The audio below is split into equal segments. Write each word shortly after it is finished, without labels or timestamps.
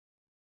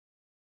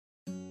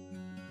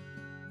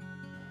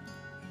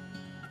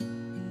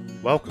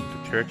Welcome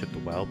to Church at the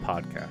Well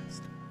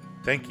podcast.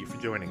 Thank you for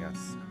joining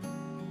us.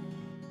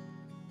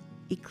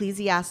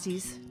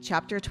 Ecclesiastes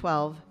chapter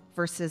 12,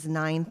 verses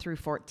 9 through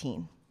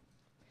 14.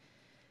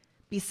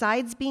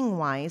 Besides being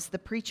wise, the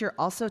preacher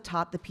also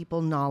taught the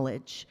people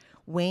knowledge,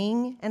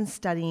 weighing and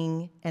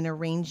studying and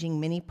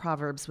arranging many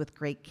proverbs with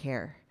great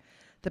care.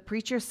 The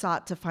preacher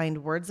sought to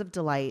find words of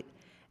delight,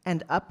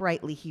 and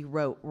uprightly he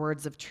wrote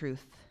words of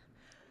truth.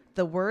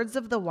 The words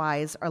of the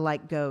wise are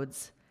like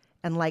goads,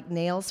 and like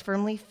nails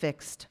firmly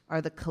fixed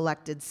are the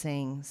collected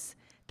sayings.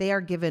 They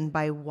are given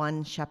by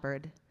one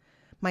shepherd.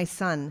 My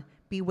son,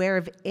 beware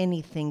of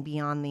anything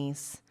beyond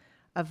these.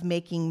 Of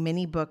making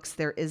many books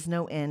there is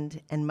no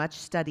end, and much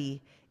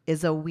study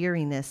is a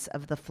weariness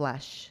of the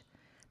flesh.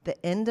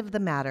 The end of the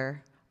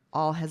matter,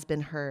 all has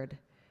been heard.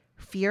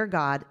 Fear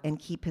God and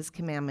keep his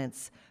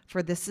commandments,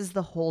 for this is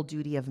the whole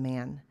duty of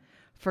man.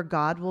 For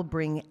God will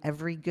bring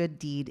every good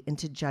deed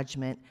into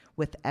judgment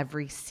with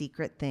every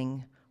secret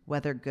thing,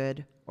 whether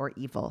good or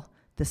evil.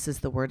 This is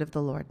the word of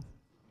the Lord.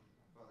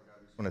 Father God,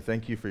 we just want to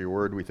thank you for your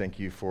word. We thank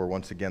you for,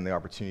 once again, the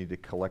opportunity to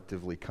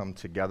collectively come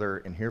together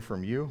and hear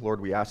from you.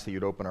 Lord, we ask that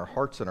you'd open our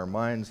hearts and our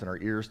minds and our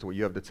ears to what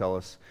you have to tell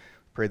us.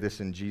 Pray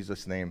this in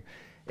Jesus' name.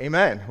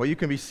 Amen. Well, you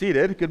can be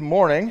seated. Good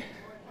morning.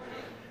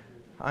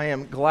 I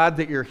am glad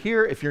that you're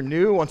here. If you're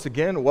new, once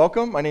again,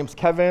 welcome. My name's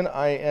Kevin.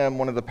 I am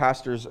one of the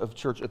pastors of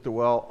Church at the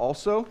Well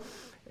also.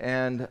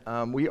 And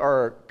we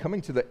are coming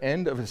to the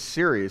end of a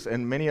series,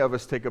 and many of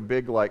us take a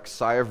big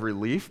sigh of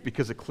relief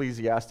because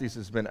Ecclesiastes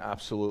has been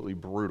absolutely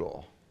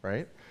brutal,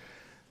 right?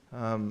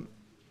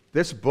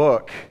 This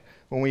book,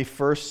 when we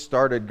first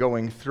started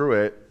going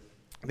through it,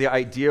 the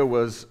idea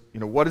was,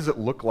 what does it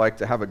look like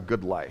to have a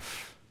good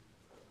life?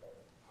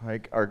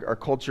 Like our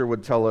culture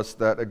would tell us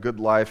that a good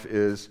life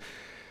is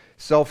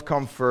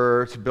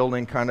self-comfort,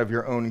 building kind of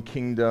your own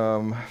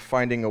kingdom,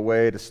 finding a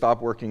way to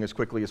stop working as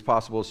quickly as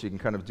possible so you can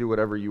kind of do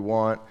whatever you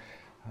want,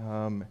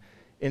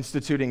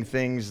 instituting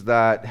things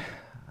that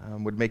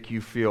would make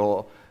you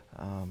feel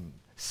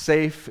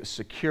safe,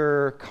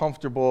 secure,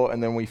 comfortable,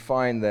 and then we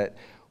find that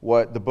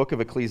what the book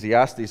of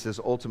Ecclesiastes has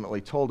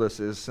ultimately told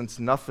us is since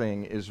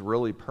nothing is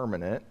really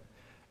permanent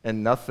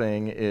and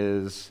nothing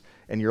is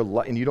and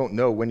you don't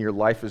know when your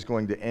life is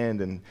going to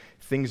end, and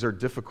things are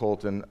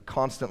difficult, and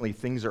constantly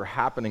things are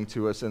happening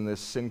to us in this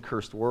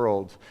sin-cursed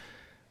world,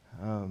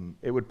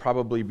 it would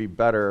probably be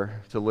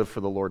better to live for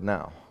the Lord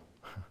now.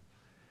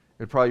 It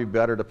would probably be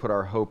better to put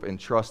our hope and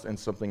trust in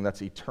something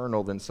that's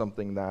eternal than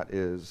something that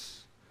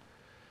is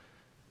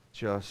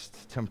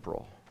just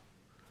temporal.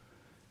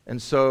 And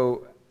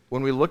so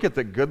when we look at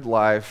the good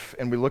life,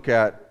 and we look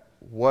at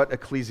what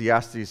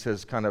Ecclesiastes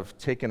has kind of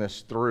taken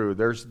us through,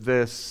 there's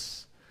this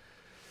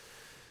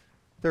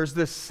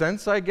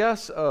sense, I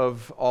guess,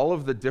 of all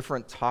of the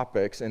different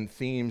topics and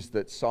themes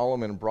that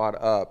Solomon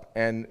brought up,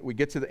 and we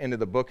get to the end of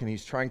the book, and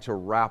he's trying to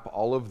wrap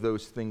all of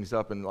those things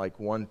up in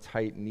one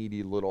tight,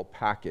 needy little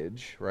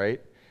package,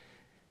 right?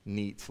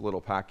 Neat little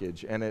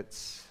package, and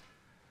it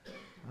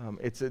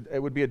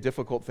would be a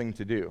difficult thing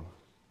to do.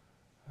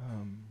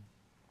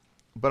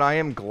 But I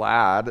am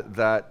glad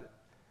that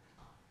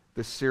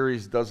the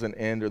series doesn't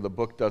end, or the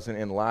book doesn't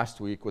end last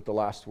week with the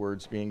last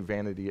words being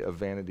vanity of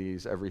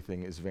vanities,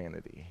 everything is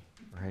vanity.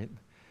 Right?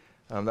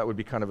 That would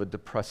be kind of a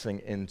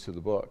depressing end to the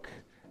book.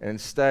 And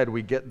instead,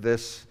 we get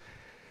this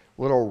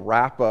little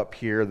wrap-up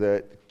here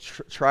that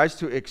tries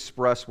to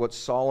express what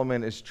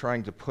Solomon is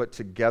trying to put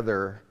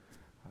together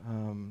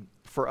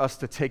for us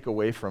to take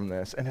away from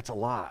this. And it's a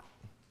lot.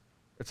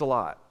 It's a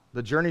lot.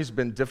 The journey's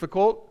been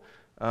difficult.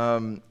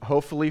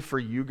 Hopefully for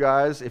you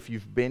guys, if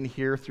you've been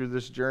here through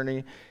this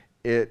journey,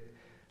 it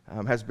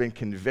has been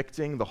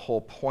convicting. The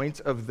whole point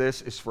of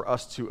this is for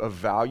us to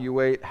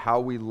evaluate how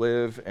we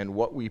live and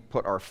what we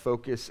put our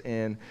focus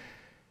in,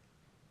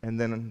 and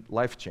then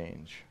life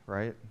change,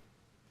 right?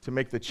 To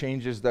make the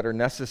changes that are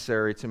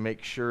necessary to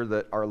make sure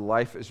that our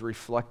life is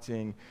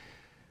reflecting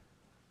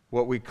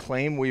what we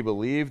claim we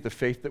believe, the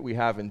faith that we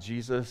have in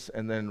Jesus,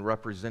 and then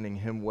representing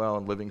him well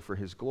and living for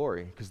his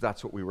glory, because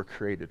that's what we were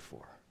created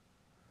for.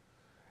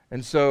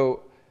 And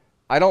so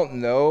I don't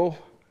know,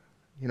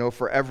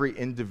 for every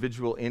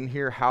individual in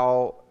here,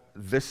 how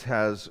this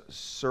has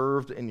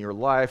served in your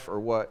life or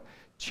what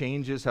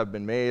changes have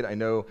been made. I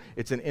know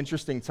it's an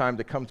interesting time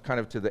to come kind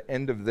of to the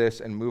end of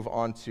this and move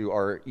on to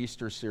our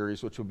Easter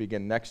series, which will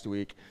begin next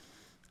week,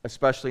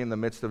 especially in the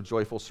midst of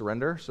joyful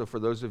surrender. So for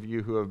those of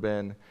you who have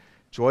been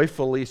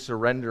joyfully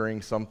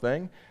surrendering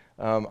something,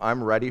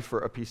 I'm ready for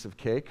a piece of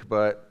cake,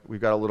 but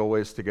we've got a little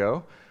ways to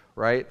go.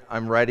 Right?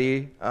 I'm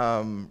ready.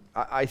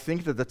 I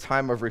think that the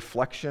time of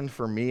reflection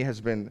for me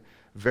has been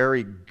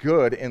very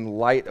good in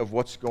light of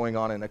what's going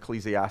on in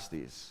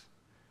Ecclesiastes.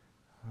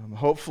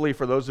 Hopefully,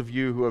 for those of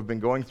you who have been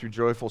going through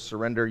joyful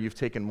surrender, you've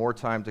taken more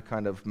time to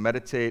kind of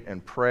meditate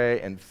and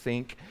pray and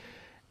think.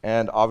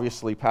 And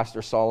obviously,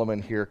 Pastor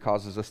Solomon here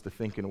causes us to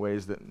think in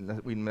ways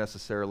that we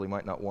necessarily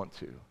might not want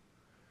to.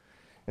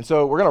 And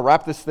so we're going to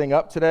wrap this thing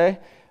up today.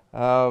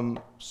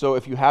 So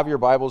if you have your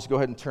Bibles, go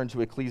ahead and turn to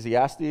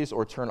Ecclesiastes,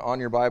 or turn on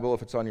your Bible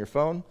if it's on your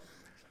phone.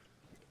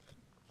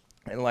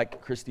 And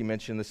like Christy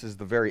mentioned, this is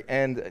the very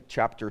end,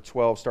 chapter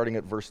 12, starting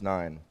at verse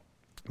 9.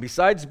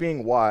 Besides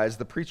being wise,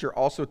 the preacher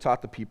also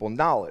taught the people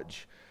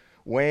knowledge,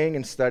 weighing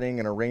and studying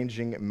and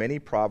arranging many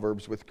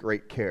proverbs with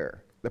great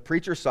care. The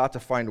preacher sought to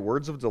find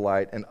words of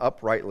delight, and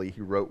uprightly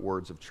he wrote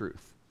words of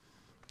truth.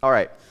 All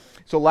right,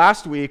 so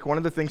last week, one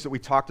of the things that we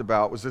talked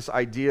about was this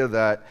idea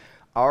that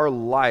our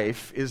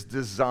life is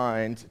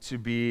designed to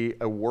be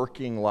a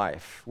working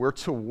life. We're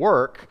to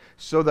work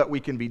so that we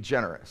can be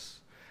generous.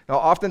 Now,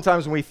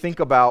 oftentimes when we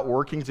think about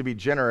working to be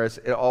generous,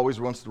 it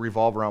always wants to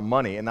revolve around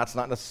money, and that's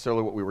not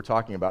necessarily what we were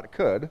talking about. It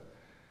could.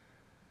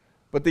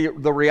 But the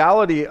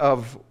reality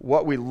of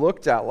what we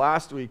looked at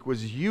last week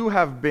was you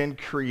have been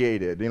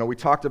created. We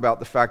talked about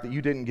the fact that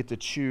you didn't get to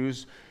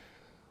choose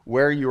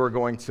where you were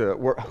going to,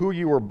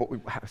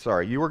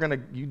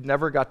 you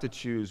never got to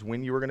choose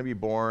when you were going to be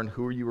born,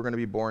 who you were going to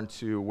be born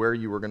to, where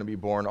you were going to be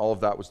born. All of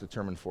that was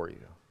determined for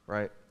you,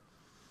 right?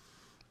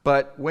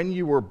 But when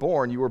you were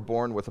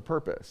born with a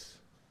purpose.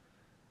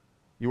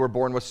 You were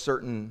born with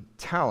certain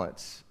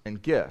talents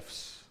and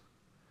gifts.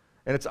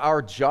 And it's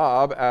our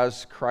job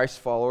as Christ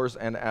followers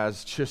and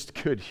as just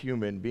good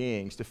human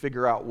beings to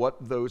figure out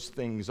what those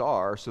things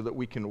are so that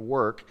we can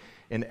work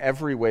in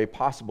every way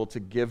possible to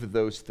give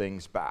those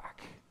things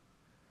back.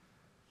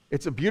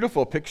 It's a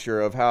beautiful picture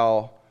of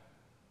how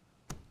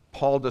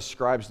Paul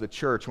describes the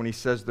church when he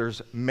says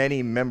there's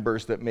many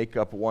members that make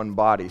up one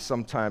body.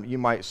 Sometimes you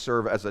might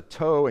serve as a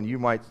toe,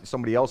 and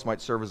somebody else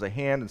might serve as a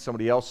hand, and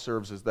somebody else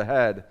serves as the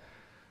head.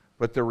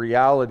 But the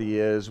reality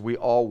is we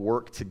all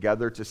work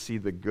together to see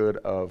the good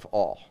of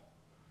all.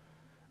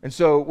 And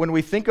so when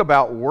we think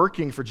about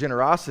working for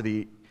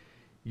generosity,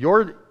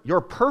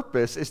 your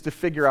purpose is to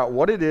figure out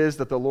what it is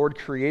that the Lord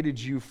created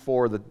you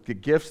for, the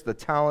gifts, the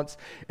talents,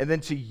 and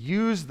then to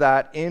use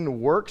that in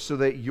work so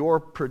that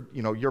you're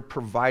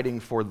providing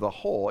for the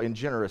whole in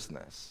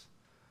generousness.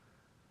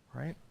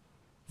 Right?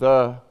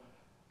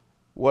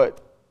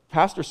 What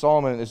Pastor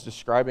Solomon is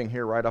describing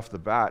here right off the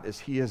bat is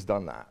he has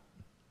done that.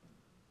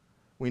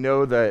 We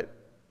know that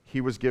he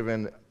was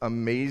given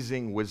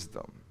amazing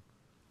wisdom.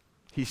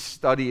 He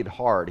studied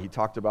hard. He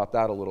talked about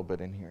that a little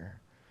bit in here.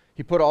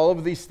 He put all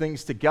of these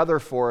things together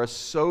for us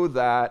so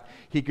that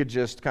he could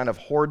just kind of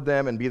hoard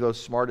them and be the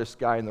smartest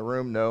guy in the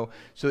room. No,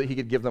 so that he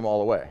could give them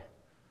all away.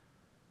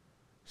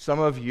 Some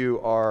of you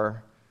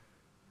are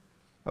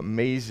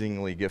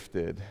amazingly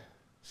gifted.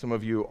 Some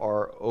of you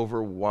are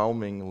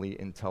overwhelmingly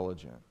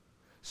intelligent.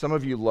 Some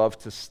of you love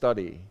to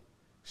study.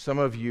 Some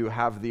of you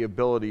have the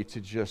ability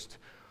to just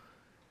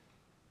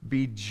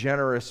be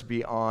generous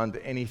beyond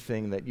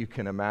anything that you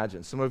can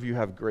imagine. Some of you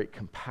have great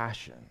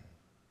compassion.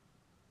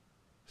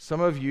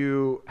 Some of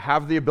you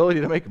have the ability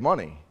to make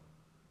money.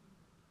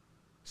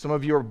 Some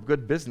of you are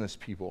good business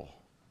people,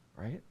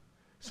 right?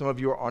 Some of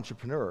you are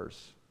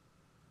entrepreneurs.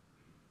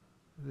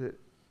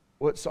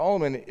 What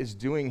Solomon is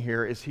doing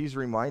here is he's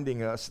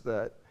reminding us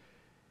that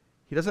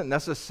he doesn't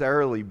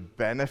necessarily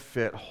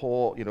benefit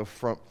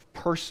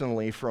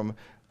personally from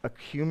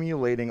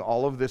accumulating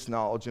all of this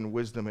knowledge and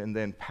wisdom and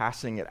then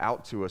passing it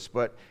out to us,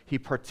 but he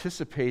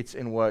participates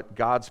in what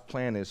God's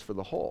plan is for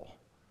the whole.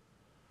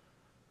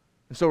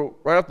 And so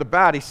right off the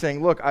bat, he's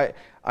saying, look,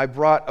 I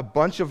brought a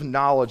bunch of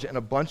knowledge and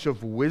a bunch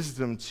of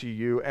wisdom to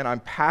you, and I'm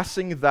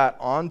passing that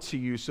on to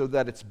you so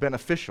that it's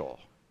beneficial.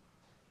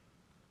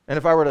 And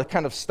if I were to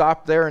kind of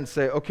stop there and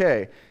say,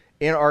 okay,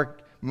 in our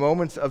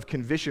moments of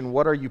conviction,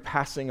 what are you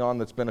passing on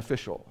that's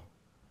beneficial?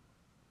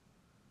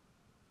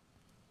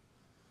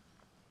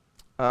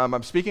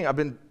 I've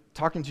been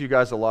talking to you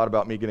guys a lot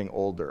about me getting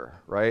older,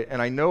 right? And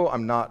I know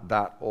I'm not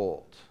that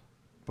old,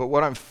 but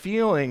what I'm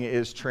feeling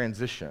is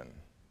transition,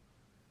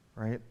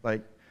 right?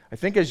 Like, I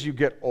think as you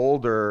get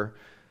older,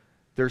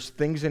 there's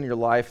things in your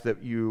life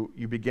that you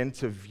begin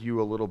to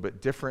view a little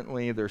bit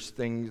differently. There's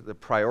things, the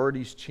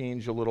priorities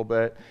change a little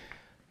bit.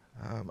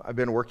 I've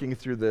been working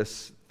through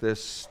this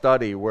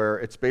study where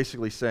it's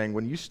basically saying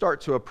when you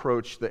start to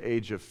approach the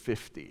age of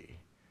 50,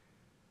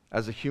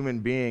 as a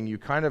human being, you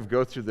kind of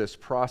go through this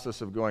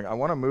process of going, I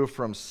want to move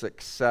from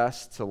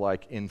success to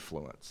like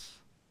influence.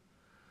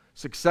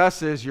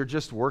 Success is you're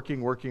just working,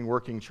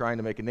 trying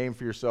to make a name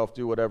for yourself,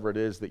 do whatever it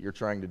is that you're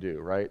trying to do,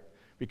 right?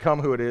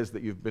 Become who it is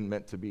that you've been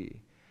meant to be.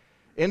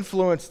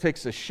 Influence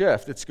takes a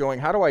shift. It's going,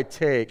 how do I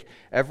take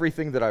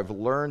everything that I've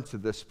learned to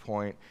this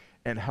point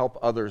and help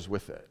others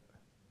with it?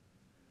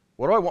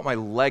 What do I want my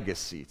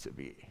legacy to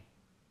be?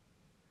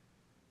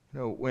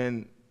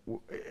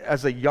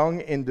 As a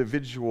young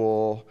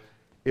individual,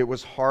 it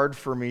was hard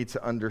for me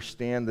to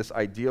understand this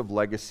idea of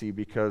legacy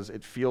because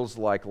it feels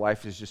like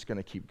life is just going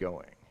to keep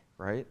going,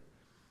 right?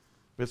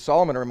 But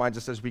Solomon reminds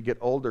us as we get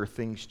older,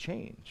 things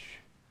change.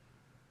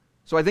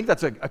 So I think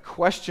that's a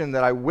question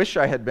that I wish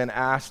I had been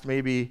asked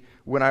maybe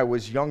when I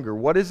was younger.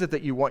 What is it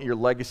that you want your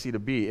legacy to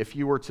be? If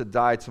you were to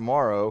die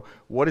tomorrow,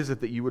 what is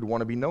it that you would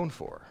want to be known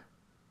for?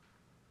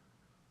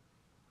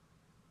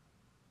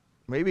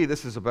 Maybe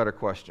this is a better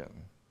question.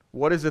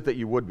 What is it that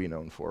you would be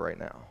known for right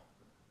now?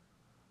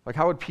 Like,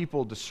 how would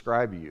people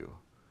describe you?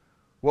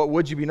 What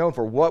would you be known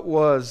for? What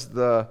was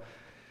the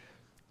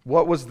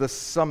What was the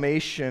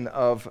summation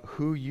of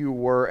who you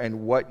were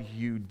and what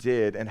you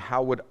did, and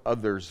how would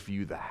others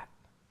view that?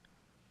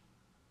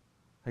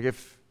 Like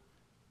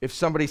if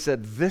somebody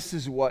said this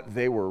is what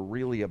they were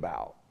really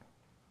about,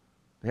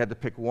 they had to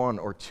pick one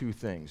or two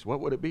things, what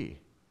would it be?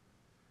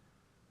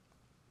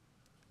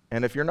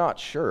 And if you're not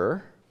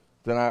sure,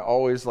 then I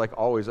always,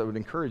 I would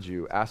encourage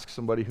you, ask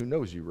somebody who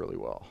knows you really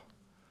well,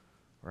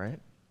 right?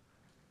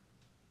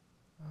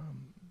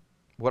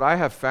 What I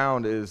have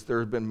found is there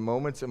have been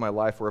moments in my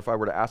life where if I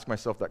were to ask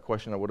myself that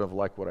question, I would have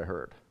liked what I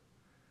heard.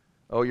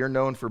 Oh, you're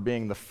known for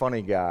being the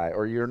funny guy,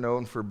 or you're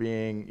known for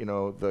being,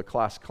 the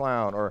class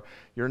clown, or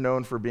you're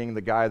known for being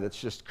the guy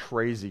that's just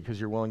crazy because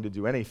you're willing to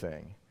do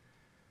anything.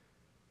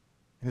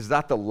 And is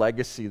that the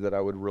legacy that I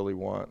would really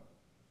want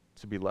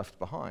to be left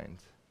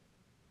behind?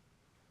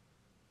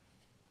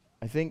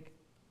 I think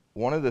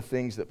one of the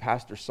things that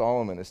Pastor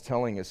Solomon is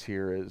telling us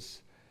here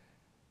is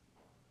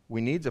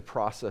we need to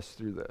process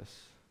through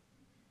this.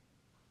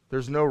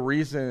 There's no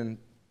reason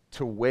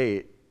to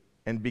wait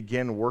and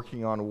begin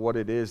working on what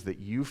it is that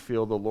you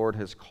feel the Lord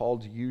has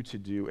called you to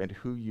do and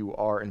who you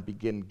are, and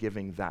begin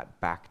giving that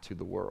back to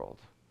the world.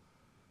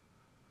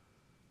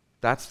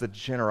 That's the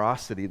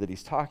generosity that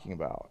he's talking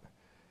about.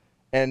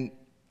 And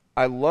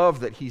I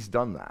love that he's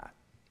done that.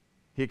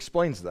 He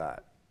explains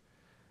that.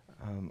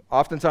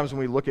 Oftentimes when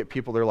we look at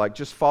people, they're like,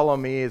 just follow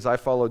me as I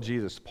follow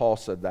Jesus. Paul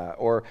said that.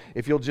 Or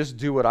if you'll just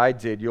do what I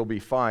did, you'll be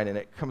fine. And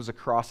it comes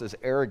across as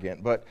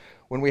arrogant. But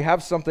when we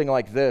have something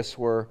like this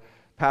where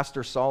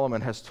Pastor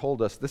Solomon has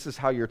told us this is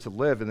how you're to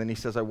live, and then he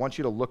says, I want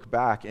you to look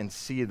back and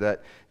see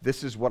that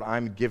this is what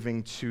I'm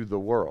giving to the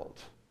world.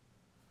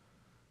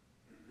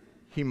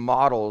 He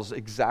models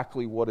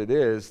exactly what it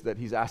is that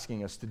he's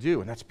asking us to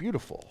do, and that's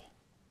beautiful.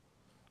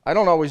 I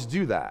don't always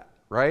do that,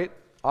 right?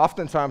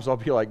 Oftentimes I'll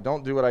be like,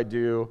 don't do what I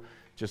do,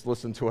 just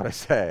listen to what I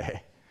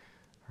say,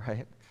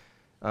 right?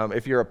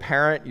 If you're a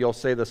parent, you'll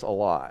say this a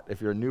lot.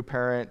 If you're a new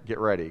parent, get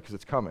ready, because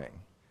it's coming,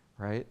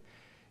 right?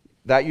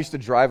 That used to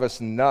drive us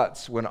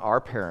nuts when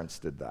our parents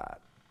did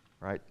that,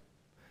 right?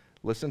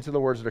 Listen to the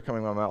words that are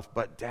coming out of my mouth,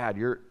 but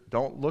Dad,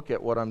 don't look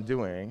at what I'm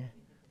doing,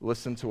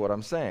 listen to what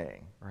I'm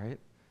saying, right?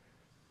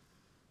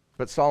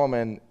 But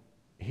Solomon,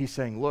 he's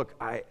saying, look,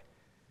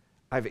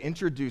 I've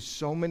introduced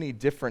so many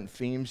different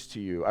themes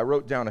to you. I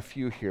wrote down a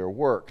few here: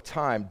 work,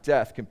 time,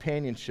 death,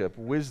 companionship,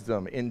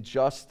 wisdom,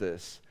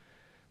 injustice,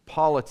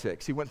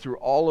 politics. He went through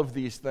all of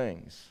these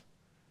things.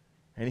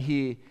 And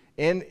he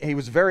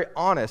was very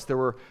honest. There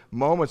were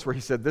moments where he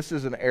said, this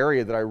is an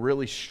area that I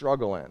really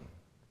struggle in.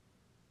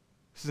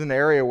 This is an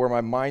area where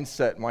my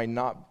mindset might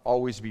not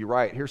always be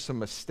right. Here's some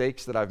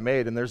mistakes that I've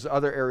made. And there's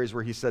other areas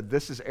where he said,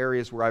 this is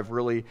areas where I've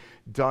really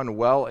done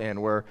well in,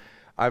 where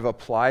I've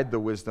applied the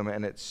wisdom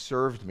and it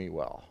served me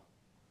well.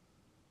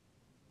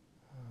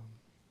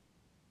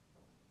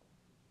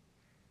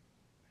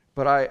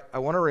 But I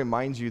want to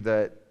remind you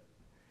that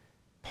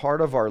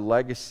part of our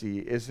legacy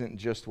isn't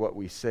just what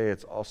we say,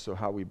 it's also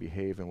how we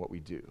behave and what we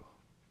do.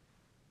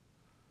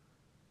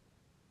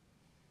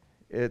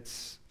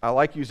 I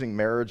like using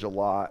marriage a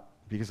lot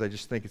because I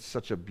just think it's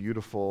such a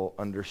beautiful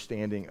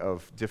understanding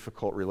of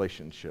difficult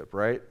relationship,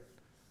 right?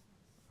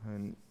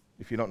 And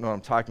if you don't know what I'm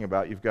talking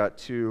about, you've got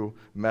two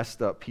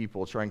messed up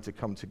people trying to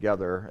come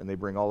together, and they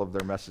bring all of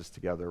their messes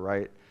together,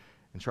 right?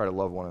 And try to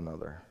love one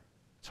another.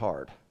 It's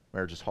hard.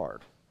 Marriage is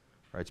hard,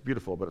 right? It's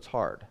beautiful, but it's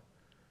hard.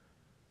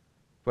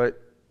 But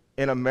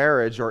in a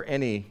marriage or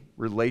any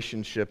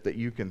relationship that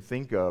you can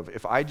think of,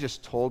 if I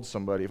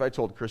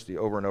told Christy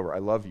over and over, I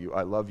love you,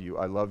 I love you,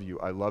 I love you,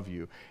 I love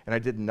you, and I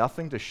did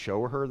nothing to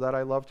show her that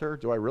I loved her,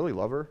 do I really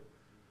love her?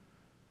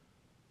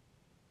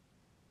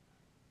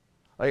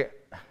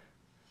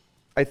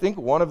 I think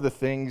one of the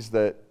things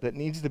that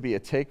needs to be a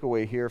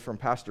takeaway here from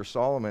Pastor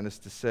Solomon is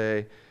to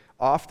say,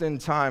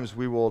 oftentimes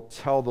we will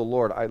tell the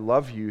Lord, I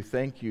love you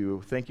thank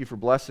you for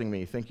blessing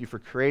me, thank you for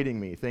creating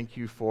me, thank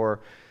you for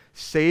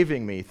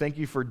saving me, thank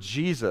you for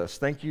Jesus,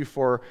 thank you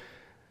for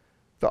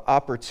the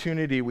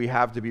opportunity we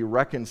have to be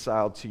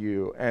reconciled to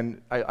you,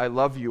 and I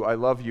love you, I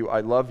love you,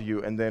 I love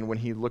you, and then when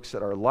he looks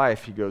at our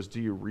life, he goes,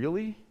 do you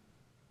really?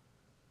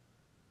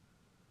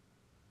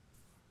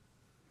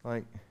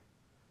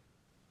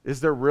 Is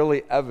there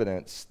really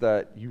evidence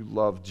that you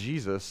love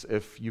Jesus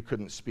if you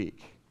couldn't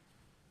speak?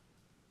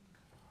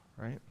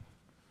 Right?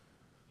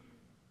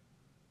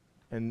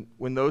 And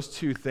when those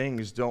two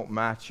things don't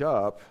match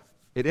up,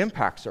 it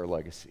impacts our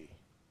legacy.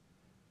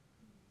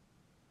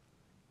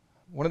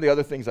 One of the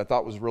other things I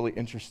thought was really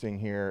interesting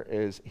here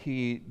is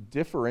he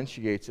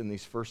differentiates in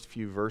these first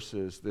few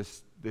verses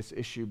this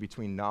issue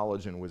between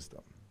knowledge and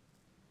wisdom.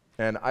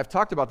 And I've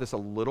talked about this a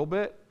little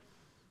bit,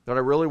 but I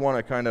really want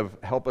to kind of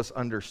help us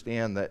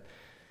understand that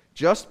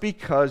just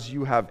because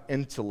you have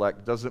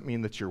intellect doesn't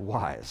mean that you're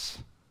wise.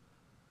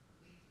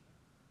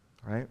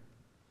 Right?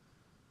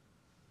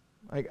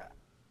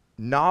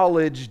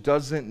 Knowledge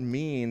doesn't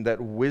mean that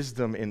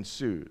wisdom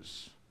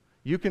ensues.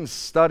 You can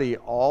study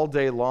all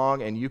day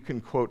long and you can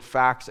quote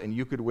facts and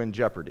you could win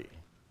Jeopardy.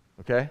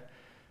 Okay?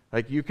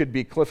 You could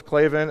be Cliff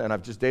Clavin, and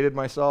I've just dated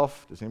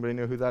myself. Does anybody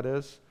know who that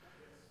is?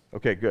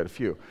 Okay, good, a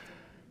few.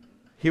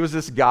 he was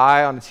this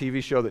guy on a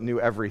TV show that knew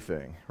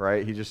everything,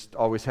 right? He just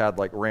always had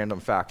like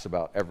random facts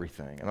about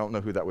everything. I don't know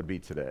who that would be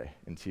today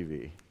in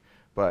TV,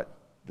 but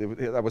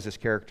that was his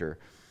character.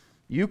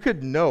 You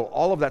could know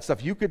all of that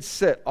stuff. You could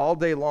sit all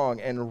day long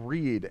and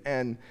read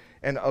and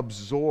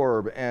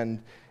absorb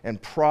and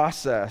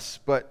process,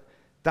 but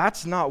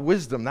that's not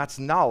wisdom, that's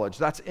knowledge,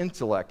 that's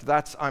intellect,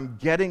 that's I'm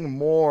getting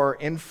more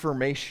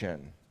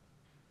information.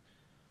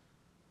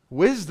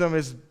 Wisdom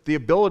is the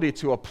ability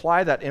to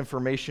apply that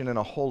information in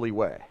a holy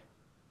way.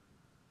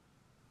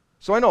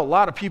 So I know a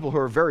lot of people who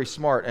are very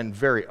smart and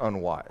very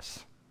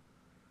unwise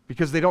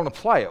because they don't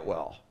apply it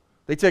well.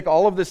 They take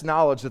all of this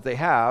knowledge that they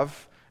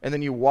have, and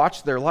then you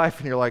watch their life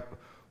and you're like,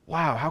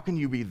 wow, how can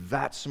you be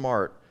that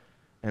smart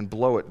and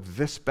blow it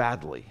this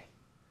badly,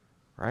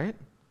 right?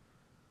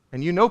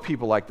 And you know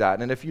people like that,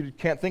 and if you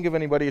can't think of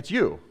anybody, it's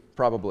you,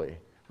 probably,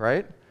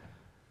 right?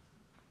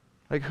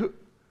 Like,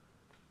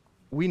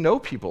 we know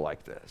people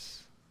like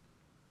this,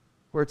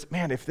 where it's,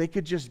 man, if they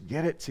could just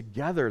get it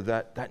together,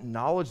 that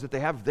knowledge that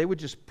they have, they would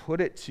just put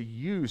it to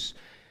use.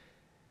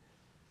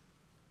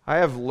 I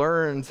have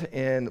learned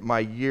in my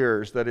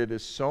years that it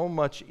is so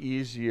much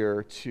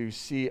easier to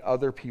see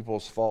other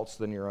people's faults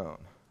than your own.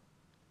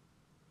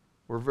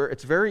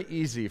 It's very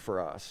easy for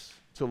us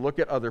to look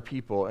at other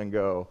people and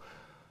go,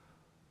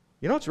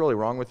 you know what's really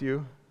wrong with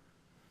you?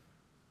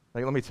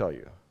 Like, let me tell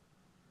you.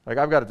 Like,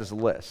 I've got this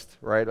list,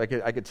 right? I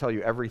could tell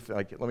you everything.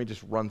 Like, let me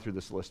just run through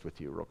this list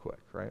with you real quick,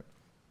 right?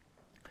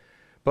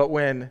 But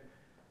when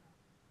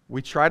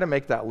we try to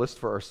make that list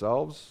for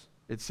ourselves,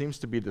 it seems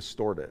to be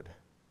distorted,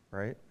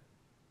 right?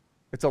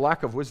 It's a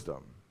lack of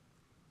wisdom.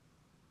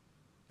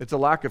 It's a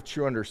lack of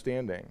true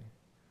understanding.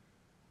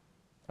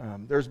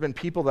 There's been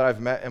people that I've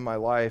met in my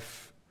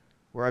life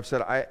where I've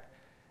said,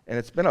 and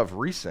it's been of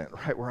recent,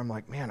 right, where I'm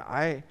like, man,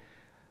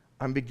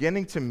 I'm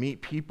beginning to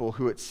meet people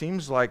who it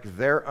seems like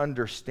their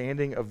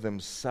understanding of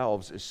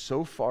themselves is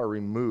so far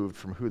removed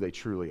from who they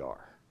truly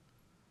are.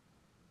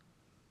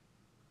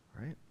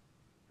 Right?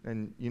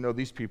 And you know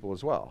these people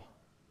as well.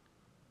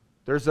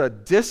 There's a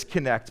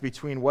disconnect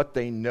between what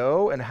they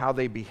know and how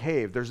they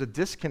behave. There's a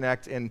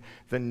disconnect in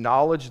the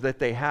knowledge that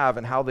they have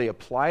and how they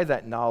apply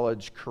that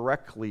knowledge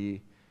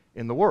correctly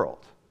in the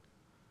world.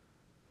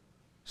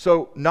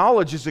 So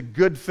knowledge is a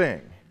good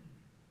thing.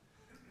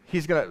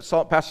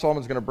 Pastor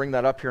Solomon's going to bring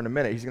that up here in a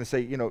minute. He's going to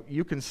say,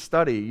 you can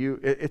study.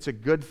 It's a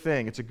good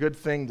thing. It's a good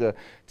thing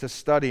to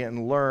study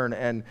and learn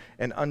and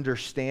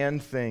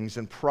understand things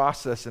and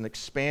process and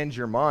expand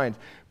your mind.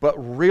 But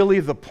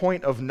really the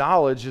point of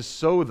knowledge is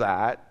so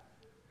that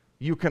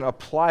you can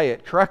apply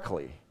it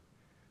correctly,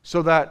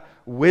 so that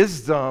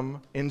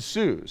wisdom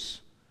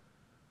ensues.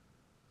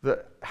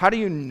 How do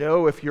you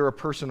know if you're a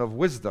person of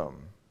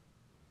wisdom?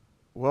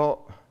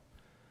 Well,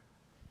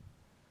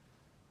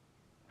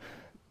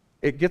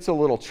 it gets a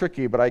little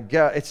tricky, but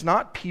it's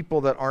not people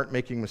that aren't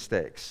making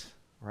mistakes,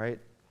 right?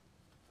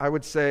 I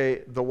would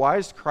say the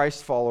wise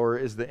Christ follower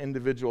is the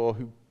individual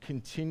who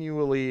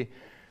continually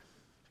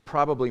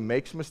probably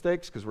makes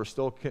mistakes because we're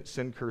still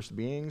sin-cursed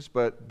beings,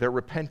 but they're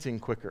repenting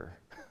quicker,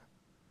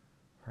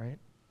 right?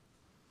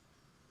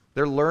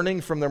 They're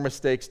learning from their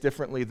mistakes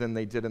differently than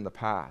they did in the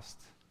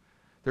past.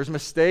 There's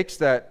mistakes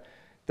that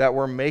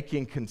we're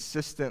making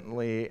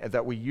consistently,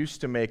 that we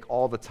used to make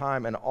all the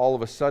time, and all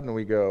of a sudden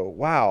we go,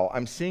 wow,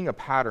 I'm seeing a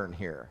pattern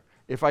here.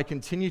 If I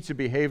continue to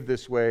behave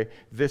this way,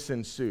 this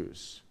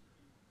ensues.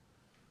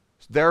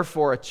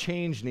 Therefore, a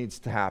change needs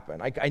to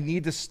happen. I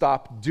need to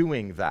stop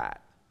doing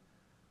that.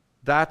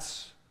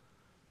 That's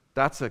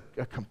a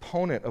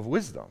component of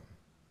wisdom.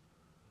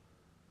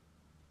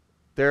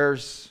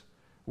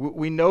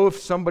 We know if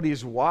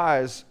somebody's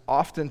wise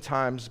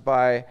oftentimes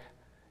by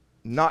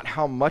not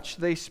how much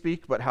they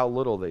speak, but how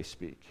little they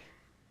speak.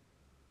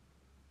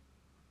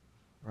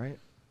 Right?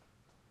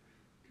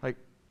 Like,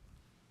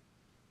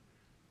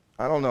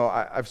 I don't know,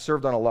 I've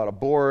served on a lot of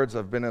boards,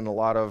 I've been in a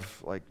lot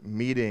of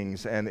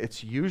meetings, and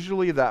it's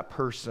usually that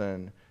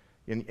person,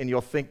 and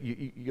you'll think,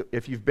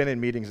 if you've been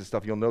in meetings and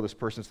stuff, you'll know this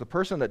person. It's the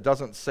person that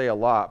doesn't say a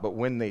lot, but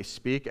when they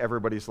speak,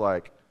 everybody's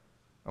like,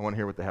 I want to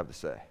hear what they have to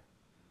say.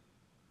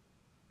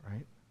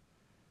 Right?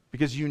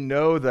 Because you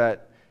know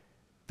that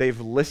they've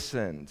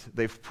listened,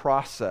 they've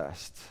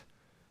processed,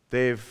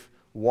 they've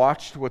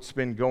watched what's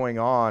been going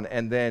on,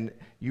 and then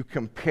you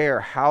compare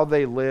how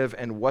they live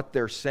and what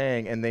they're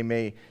saying, and they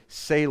may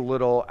say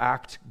little,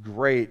 act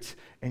great,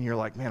 and you're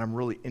like, man, I'm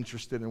really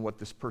interested in what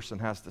this person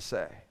has to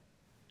say.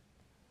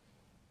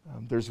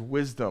 There's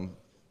wisdom.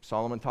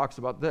 Solomon talks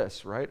about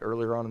this, right?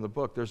 Earlier on in the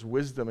book, there's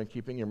wisdom in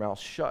keeping your mouth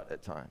shut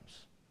at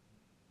times.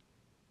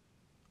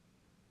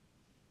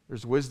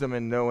 There's wisdom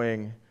in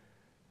knowing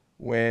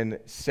when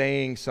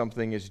saying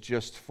something is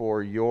just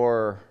for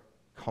your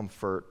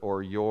comfort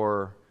or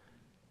your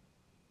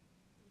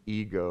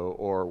ego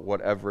or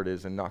whatever it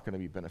is and not going to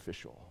be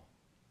beneficial.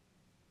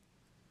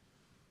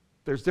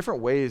 There's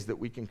different ways that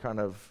we can kind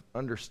of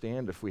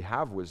understand if we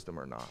have wisdom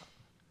or not.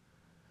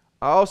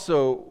 I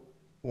also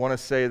want to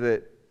say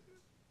that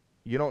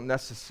you don't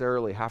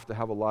necessarily have to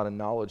have a lot of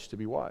knowledge to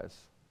be wise.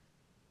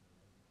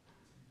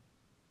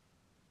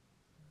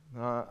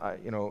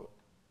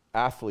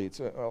 Athletes.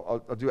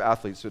 I'll do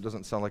athletes so it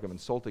doesn't sound like I'm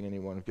insulting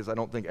anyone, because I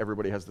don't think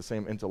everybody has the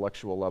same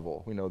intellectual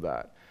level. We know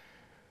that.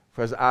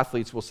 As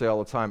athletes, we'll say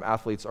all the time,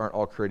 athletes aren't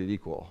all created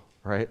equal,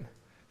 right?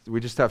 We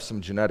just have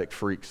some genetic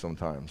freaks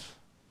sometimes,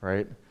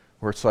 right?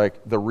 Where it's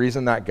like the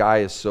reason that guy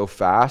is so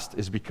fast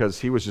is because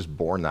he was just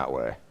born that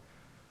way,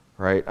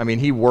 right? I mean,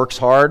 he works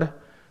hard,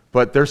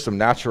 but there's some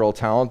natural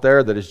talent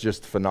there that is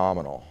just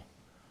phenomenal.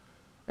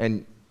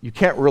 And you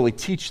can't really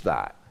teach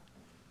that,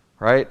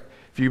 right?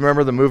 If you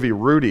remember the movie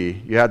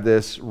Rudy, you had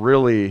this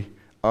really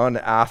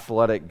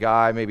unathletic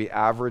guy, maybe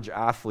average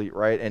athlete,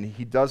 right? And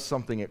he does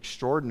something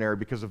extraordinary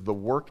because of the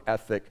work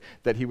ethic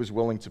that he was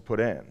willing to put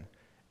in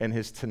and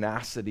his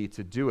tenacity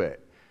to do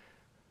it.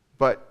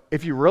 But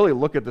if you really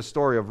look at the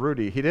story of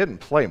Rudy, he didn't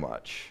play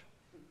much.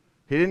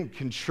 He didn't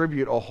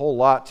contribute a whole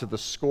lot to the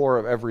score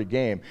of every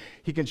game.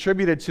 He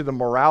contributed to the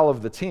morale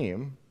of the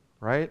team,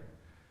 right?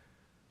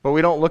 But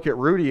we don't look at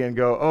Rudy and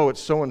go, oh, it's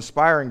so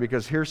inspiring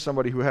because here's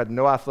somebody who had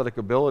no athletic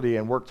ability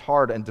and worked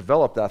hard and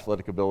developed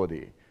athletic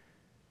ability.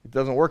 It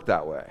doesn't work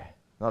that way.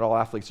 Not all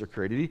athletes are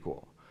created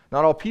equal.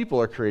 Not all people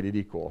are created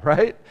equal,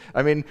 right?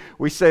 I mean,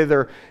 we say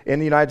they're in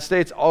the United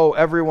States, oh,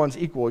 everyone's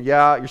equal.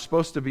 Yeah, you're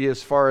supposed to be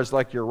as far as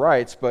like your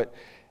rights, but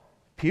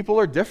people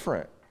are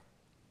different.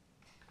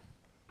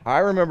 I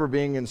remember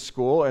being in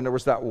school and there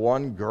was that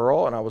one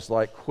girl and I was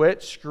like,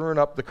 quit screwing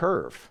up the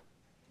curve,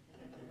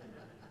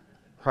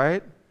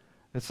 right?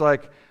 It's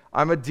like,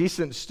 I'm a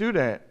decent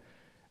student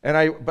and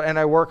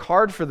I work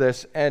hard for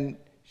this, and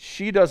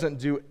she doesn't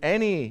do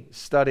any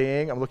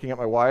studying. I'm looking at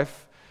my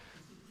wife,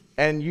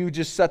 and you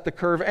just set the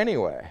curve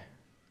anyway,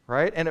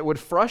 right? And it would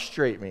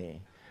frustrate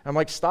me. I'm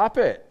like, stop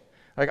it.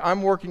 Like,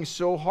 I'm working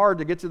so hard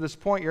to get to this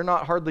point. You're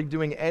not hardly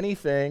doing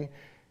anything,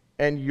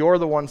 and you're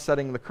the one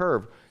setting the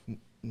curve.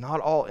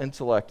 Not all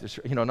intellect is,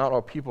 not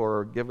all people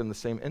are given the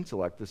same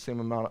intellect, the same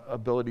amount of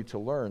ability to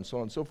learn, so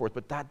on and so forth.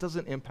 But that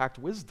doesn't impact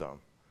wisdom.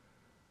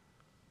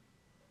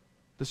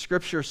 The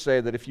scriptures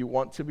say that if you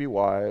want to be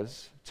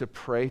wise, to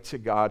pray to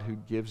God who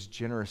gives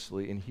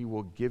generously, and he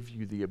will give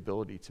you the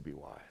ability to be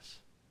wise.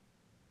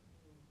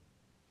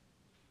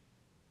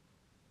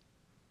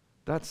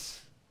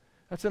 That's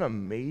an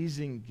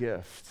amazing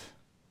gift.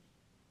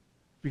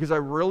 Because I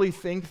really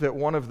think that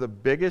one of the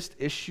biggest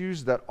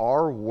issues that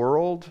our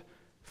world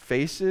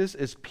faces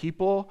is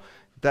people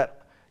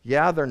that,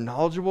 they're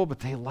knowledgeable, but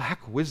they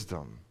lack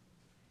wisdom.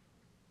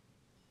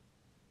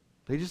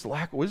 They just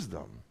lack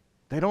wisdom.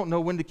 They don't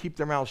know when to keep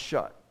their mouths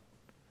shut.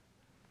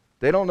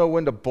 They don't know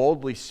when to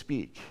boldly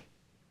speak.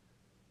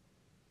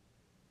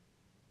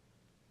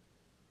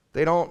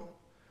 They don't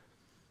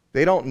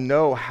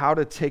know how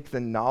to take the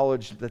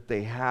knowledge that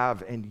they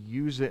have and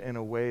use it in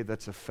a way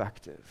that's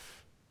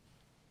effective.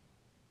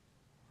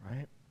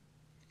 Right?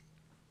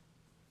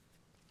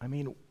 I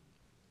mean,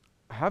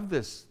 I have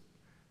this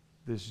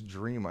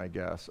dream, I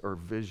guess, or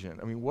vision.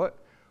 I mean, what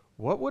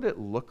would it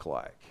look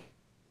like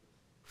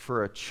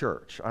for a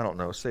church? I don't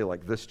know, say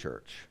like this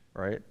church,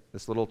 right?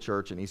 This little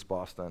church in East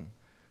Boston,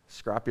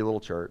 scrappy little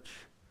church.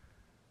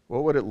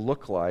 What would it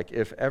look like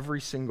if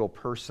every single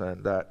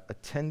person that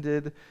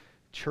attended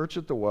Church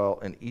at the Well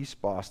in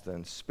East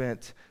Boston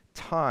spent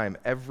time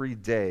every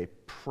day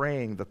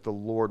praying that the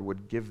Lord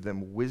would give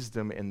them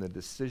wisdom in the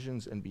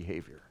decisions and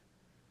behavior?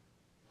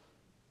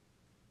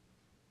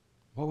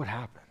 What would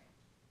happen?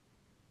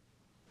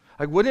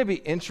 Like, wouldn't it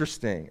be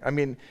interesting? I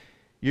mean,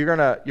 you're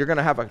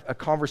gonna have a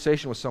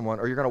conversation with someone,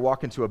 or you're gonna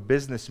walk into a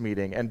business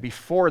meeting, and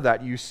before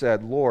that you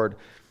said, Lord,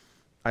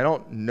 I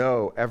don't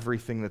know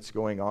everything that's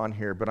going on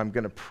here, but I'm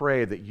gonna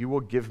pray that you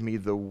will give me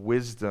the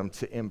wisdom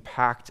to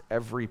impact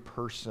every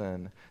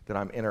person that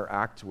I'm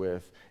interact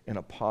with in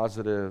a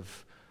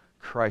positive,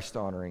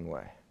 Christ-honoring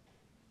way.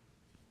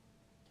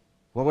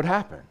 What would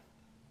happen?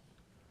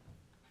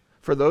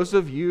 For those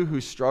of you who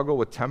struggle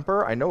with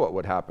temper, I know what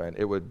would happen.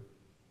 It would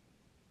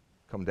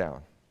come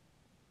down.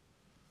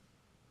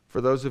 For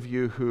those of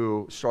you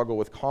who struggle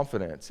with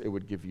confidence, it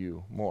would give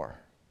you more.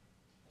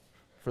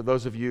 For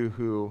those of you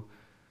who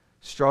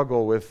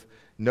struggle with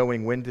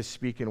knowing when to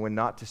speak and when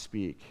not to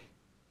speak,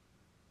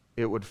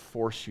 it would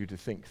force you to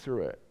think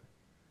through it.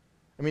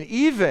 I mean,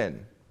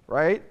 even,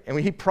 right? I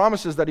mean, he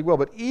promises that he will,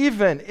 but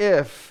even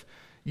if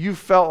you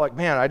felt like,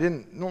 man, I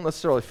don't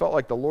necessarily felt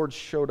like the Lord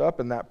showed up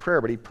in that prayer,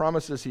 but he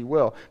promises he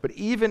will. But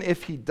even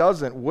if he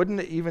doesn't, wouldn't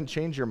it even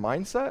change your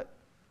mindset?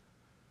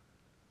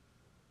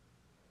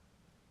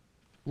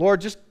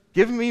 Lord, just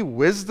give me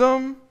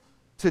wisdom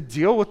to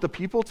deal with the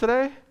people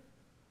today.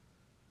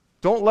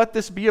 Don't let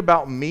this be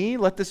about me.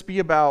 Let this be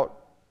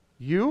about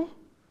you.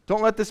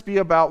 Don't let this be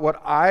about what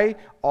I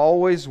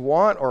always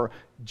want or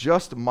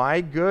just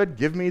my good.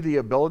 Give me the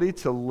ability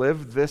to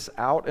live this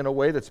out in a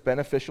way that's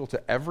beneficial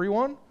to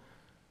everyone.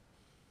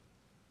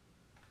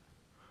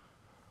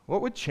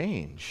 What would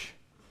change?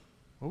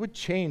 What would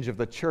change if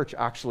the church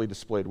actually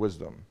displayed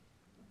wisdom?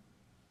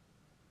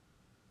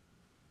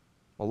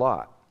 A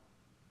lot.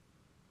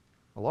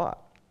 A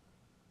lot.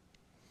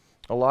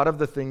 A lot of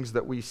the things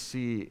that we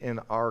see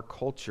in our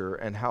culture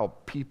and how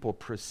people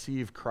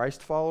perceive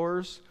Christ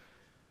followers,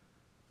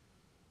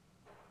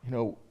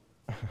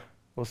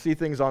 We'll see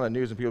things on the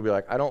news and people be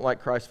like, I don't like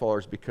Christ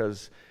followers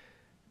because,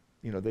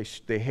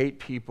 they hate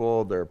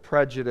people, they're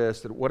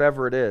prejudiced,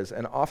 whatever it is.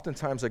 And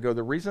oftentimes I go,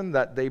 the reason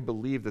that they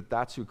believe that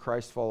that's who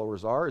Christ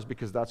followers are is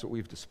because that's what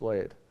we've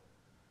displayed.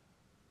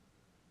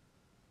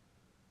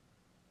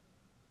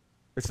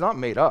 It's not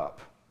made up.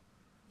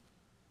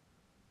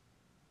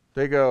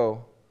 They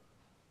go,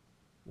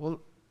 well,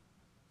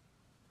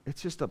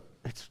 it's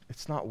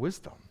not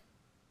wisdom.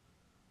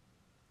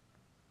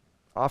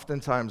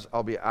 Oftentimes,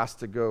 I'll be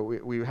asked to go.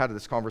 We had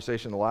this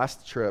conversation the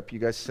last trip. You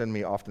guys send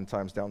me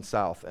oftentimes down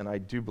south, and I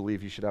do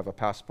believe you should have a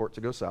passport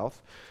to go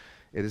south.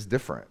 It is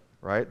different,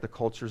 right? The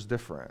culture's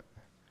different.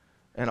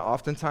 And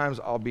oftentimes,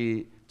 I'll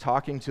be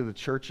talking to the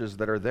churches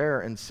that are there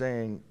and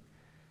saying,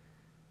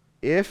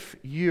 if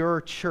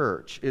your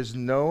church is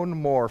known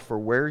more for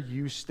where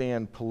you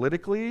stand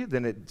politically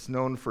than it's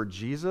known for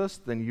Jesus,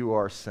 then you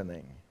are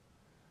sinning.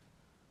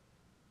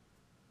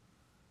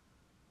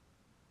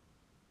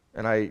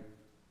 And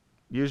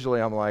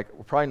I'm like,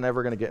 we're probably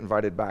never going to get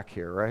invited back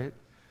here, right?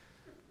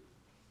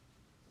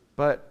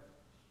 But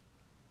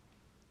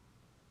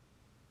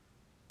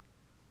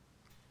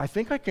I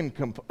think I can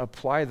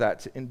apply that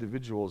to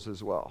individuals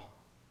as well.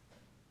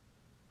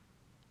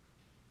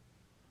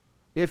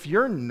 If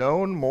you're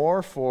known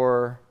more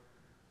for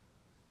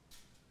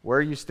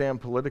where you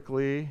stand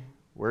politically,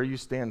 where you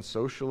stand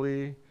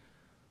socially,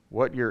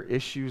 what your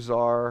issues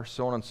are,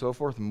 so on and so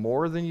forth,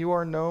 more than you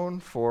are known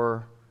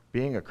for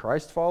being a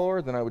Christ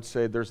follower, then I would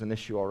say there's an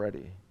issue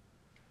already.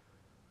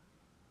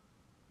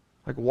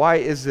 Like, why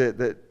is it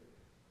that...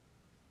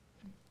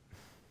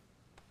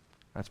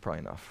 That's probably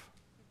enough.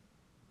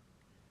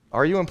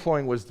 Are you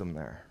employing wisdom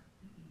there?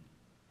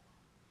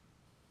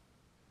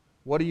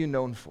 What are you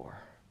known for?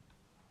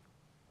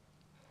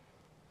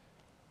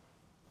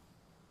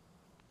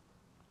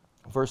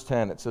 Verse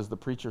 10, it says, the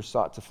preacher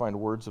sought to find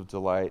words of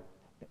delight,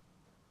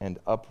 and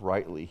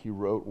uprightly he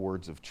wrote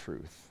words of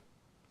truth.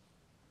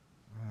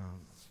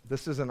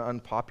 This is an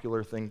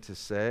unpopular thing to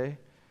say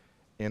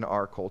in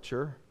our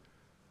culture,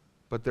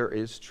 but there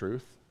is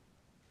truth.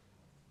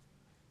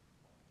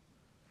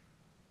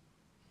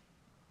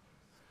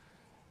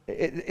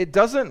 It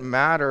doesn't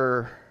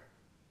matter.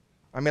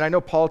 I mean, I know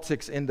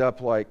politics end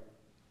up like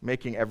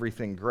making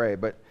everything gray,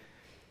 but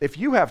if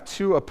you have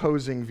two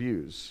opposing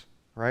views,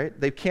 right,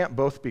 they can't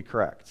both be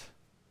correct.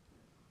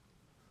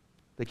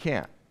 They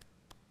can't.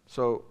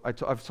 So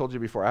I've told you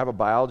before, I have a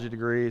biology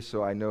degree,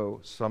 so I know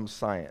some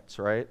science,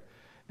 right?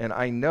 And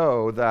I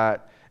know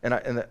that,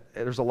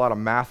 there's a lot of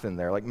math in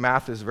there. Like,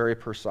 math is very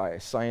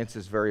precise. Science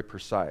is very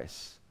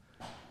precise.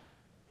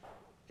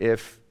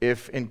 If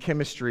in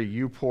chemistry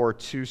you pour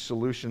two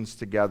solutions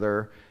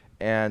together,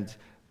 and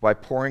by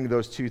pouring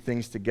those two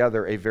things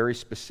together, a very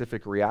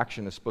specific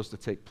reaction is supposed to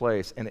take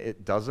place, and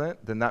it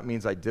doesn't, then that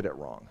means I did it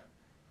wrong.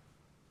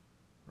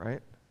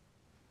 Right?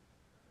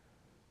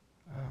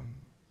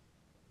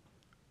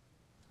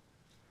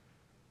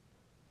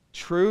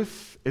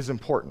 Truth is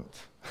important.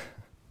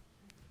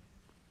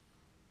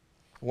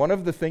 One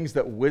of the things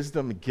that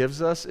wisdom gives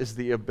us is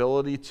the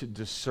ability to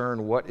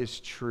discern what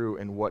is true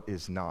and what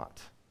is not.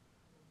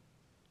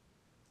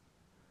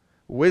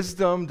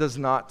 Wisdom does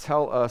not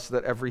tell us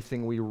that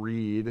everything we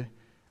read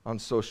on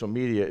social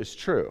media is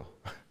true.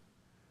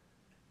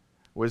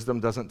 Wisdom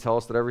doesn't tell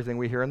us that everything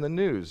we hear in the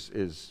news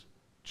is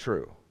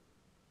true.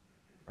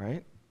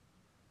 Right?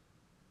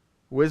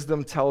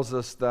 Wisdom tells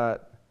us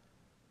that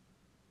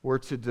we're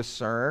to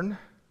discern,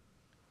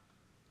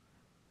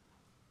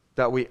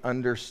 that we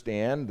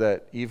understand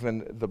that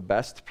even the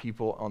best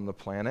people on the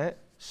planet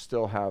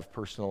still have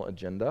personal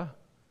agenda.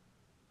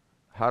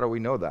 How do we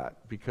know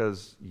that?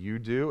 Because you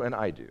do and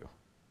I do.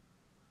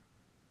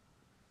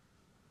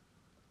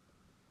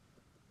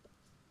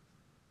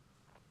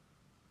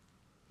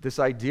 This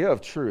idea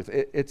of truth,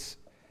 it's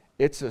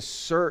a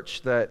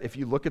search that if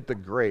you look at the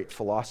great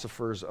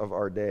philosophers of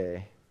our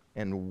day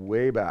and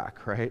way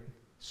back, right?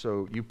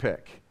 So you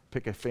pick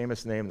a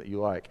famous name that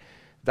you like.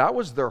 That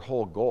was their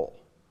whole goal.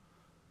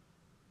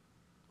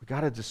 We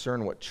got to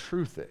discern what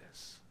truth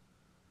is.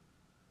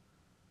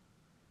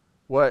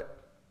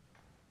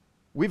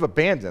 We've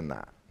abandoned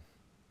that,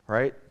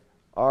 right?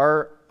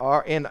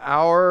 In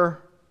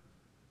our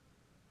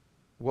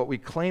what we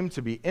claim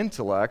to be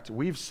intellect,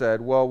 we've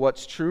said, well,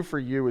 what's true for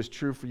you is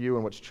true for you,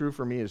 and what's true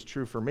for me is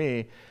true for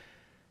me,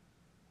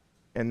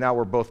 and now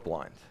we're both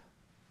blind.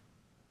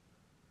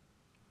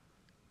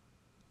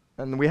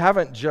 And we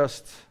haven't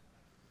just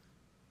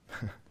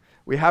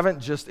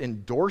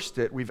endorsed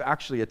it, we've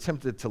actually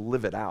attempted to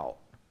live it out.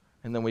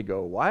 And then we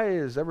go, why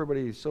is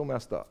everybody so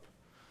messed up?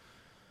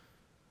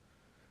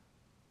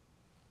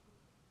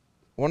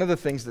 One of the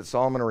things that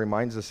Solomon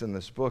reminds us in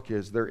this book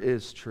is there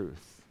is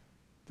truth.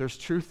 There's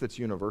truth that's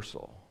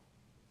universal.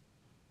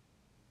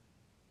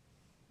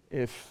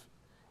 If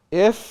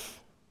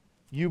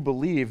you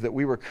believe that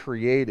we were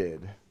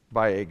created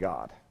by a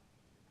God,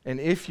 and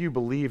if you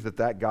believe that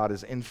that God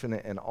is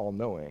infinite and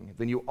all-knowing,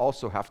 then you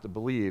also have to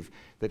believe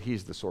that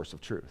he's the source of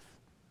truth.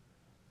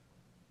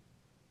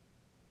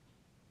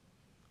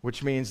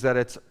 Which means that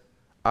it's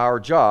our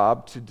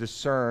job to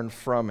discern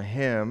from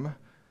him,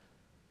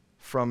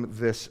 from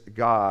this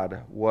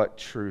God, what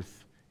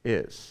truth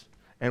is.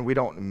 And we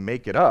don't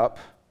make it up.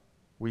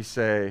 We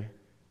say,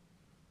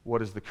 what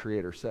does the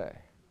Creator say?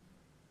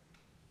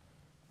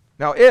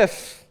 Now,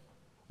 if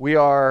we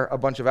are a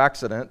bunch of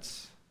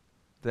accidents,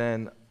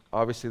 then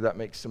obviously that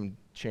makes some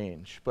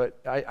change. But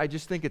I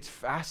just think it's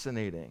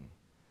fascinating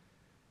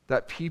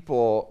that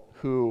people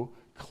who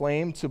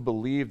claim to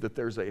believe that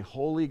there's a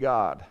holy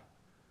God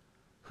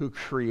who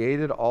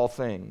created all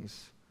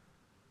things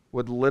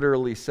would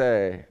literally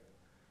say,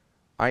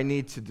 I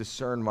need to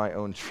discern my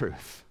own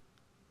truth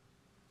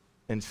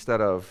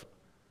instead of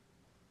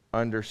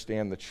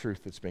understand the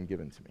truth that's been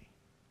given to me.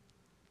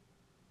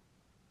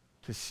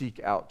 To seek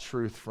out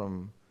truth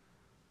from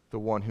the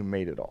one who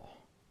made it all.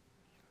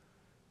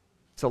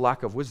 It's a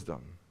lack of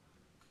wisdom.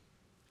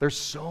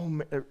 There's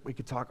we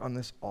could talk on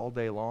this all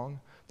day long.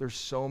 There's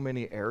so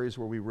many areas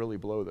where we really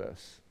blow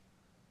this.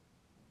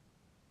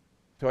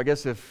 So I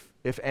guess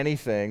if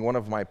anything, one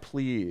of my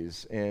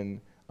pleas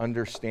in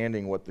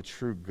understanding what the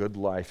true good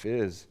life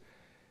is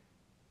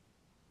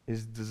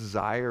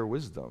desire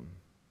wisdom.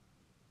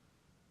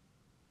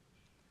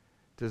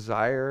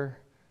 Desire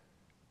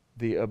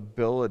the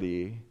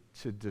ability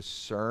to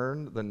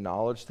discern the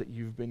knowledge that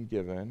you've been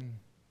given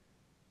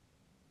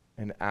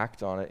and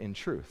act on it in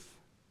truth.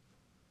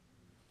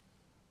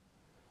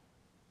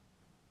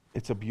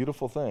 It's a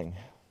beautiful thing.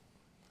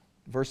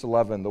 Verse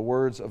 11, the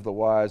words of the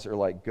wise are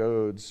like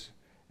goads,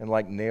 and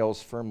like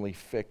nails firmly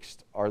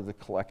fixed are the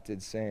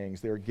collected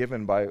sayings. They are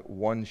given by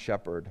one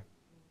shepherd.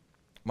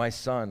 My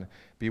son,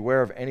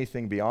 beware of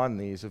anything beyond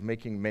these, of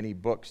making many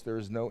books. There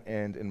is no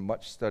end, and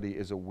much study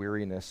is a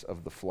weariness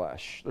of the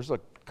flesh. There's a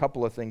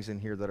couple of things in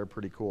here that are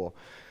pretty cool.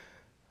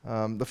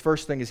 The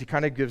first thing is he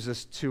kind of gives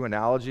us two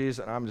analogies,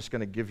 and I'm just going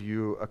to give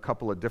you a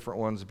couple of different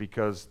ones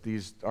because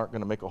these aren't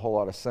going to make a whole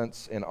lot of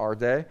sense in our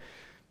day.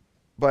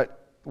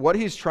 But what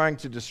he's trying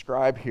to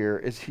describe here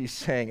is he's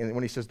saying, and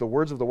when he says the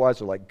words of the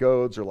wise are like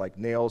goads or like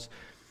nails,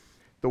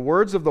 the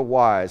words of the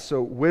wise,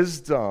 so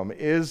wisdom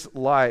is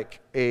like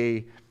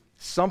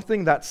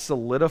something that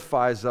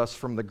solidifies us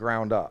from the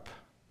ground up,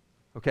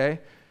 okay?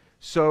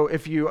 So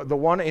the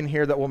one in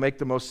here that will make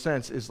the most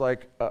sense is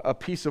like a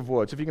piece of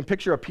wood. So if you can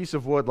picture a piece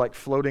of wood like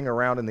floating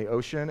around in the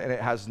ocean and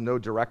it has no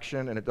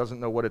direction and it doesn't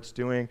know what it's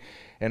doing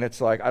and it's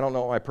like, I don't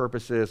know what my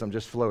purpose is, I'm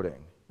just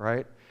floating,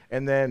 right?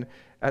 And then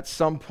at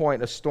some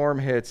point a storm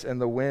hits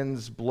and the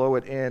winds blow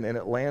it in and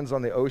it lands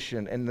on the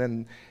ocean, and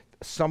then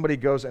somebody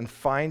goes and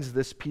finds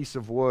this piece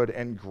of wood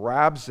and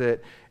grabs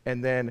it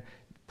and then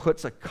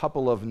puts a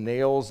couple of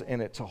nails in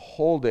it to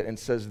hold it and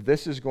says,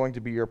 this is going to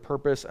be your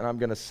purpose, and I'm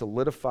going to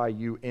solidify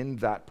you in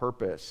that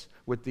purpose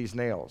with these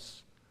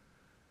nails.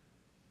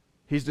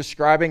 He's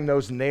describing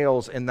those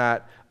nails in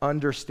that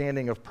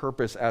understanding of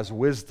purpose as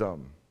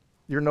wisdom.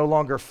 You're no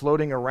longer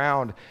floating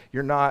around.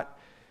 You're not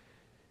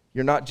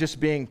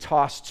just being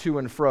tossed to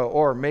and fro.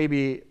 Or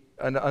maybe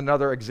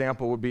another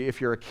example would be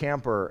if you're a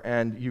camper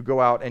and you go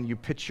out and you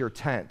pitch your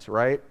tent,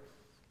 right?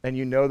 And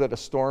you know that a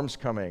storm's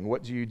coming.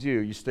 What do?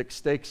 You stick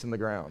stakes in the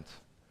ground.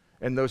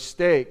 And those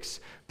stakes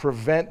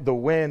prevent the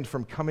wind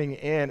from coming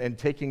in and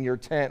taking your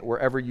tent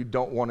wherever you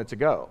don't want it to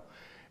go.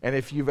 And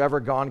if you've ever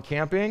gone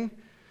camping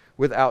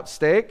without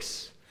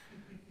stakes,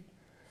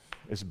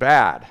 it's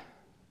bad.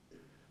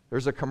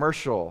 There's a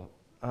commercial,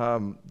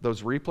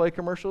 those replay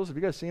commercials. Have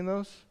you guys seen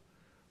those?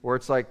 Where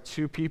it's like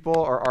two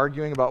people are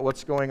arguing about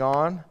what's going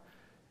on,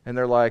 and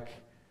they're like,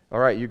 all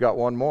right, you got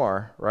one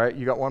more, right?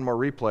 You got one more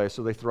replay.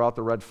 So they throw out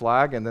the red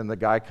flag, and then the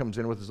guy comes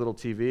in with his little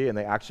TV, and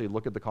they actually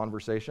look at the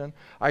conversation.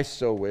 I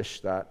so wish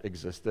that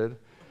existed.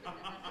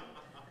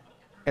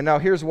 And now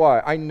here's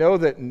why. I know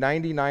that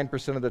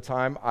 99% of the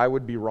time I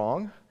would be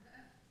wrong,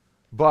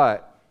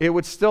 but it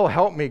would still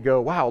help me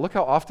go, wow, look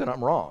how often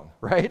I'm wrong,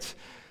 right?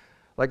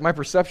 Like my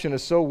perception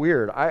is so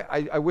weird.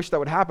 I wish that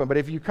would happen. But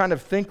if you kind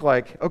of think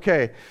like,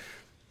 okay,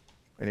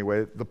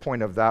 anyway, the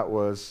point of that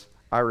was,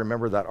 I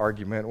remember that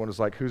argument when it was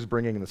like, who's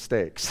bringing the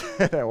stakes?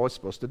 I was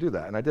supposed to do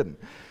that, and I didn't.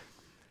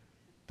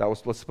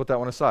 Let's put that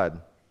one aside.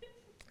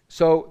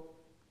 So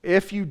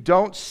if you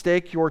don't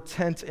stake your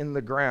tent in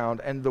the ground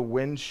and the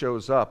wind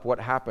shows up, what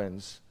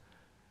happens?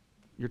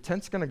 Your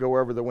tent's going to go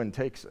wherever the wind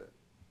takes it.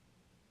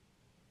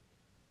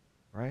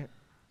 Right?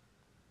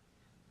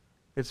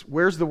 It's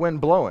where's the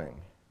wind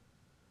blowing?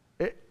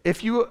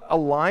 If you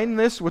align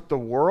this with the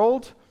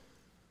world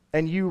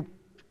and you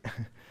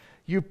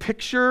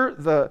picture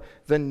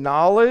the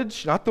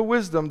knowledge, not the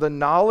wisdom, the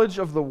knowledge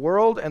of the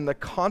world and the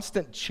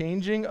constant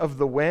changing of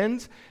the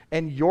wind,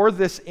 and you're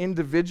this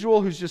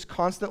individual who's just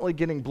constantly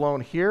getting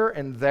blown here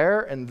and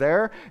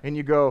there, and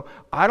you go,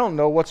 I don't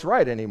know what's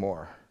right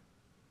anymore.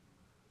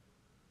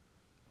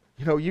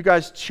 You know, you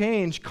guys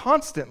change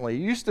constantly.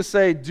 You used to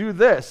say, do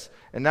this,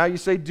 and now you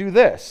say, do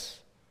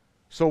this.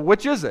 So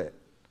which is it?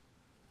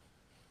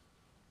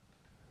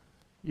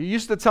 You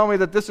used to tell me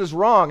that this is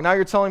wrong. Now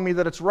you're telling me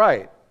that it's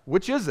right.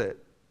 Which is it?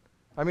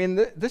 I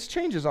mean, this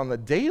changes on the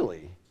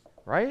daily,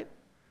 right?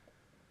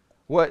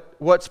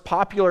 What's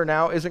popular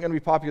now isn't going to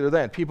be popular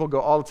then. People go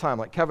all the time,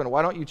 like, Kevin,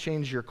 why don't you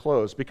change your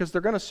clothes? Because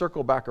they're going to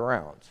circle back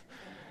around.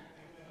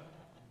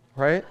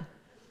 Right?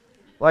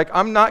 Like,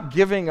 I'm not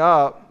giving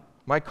up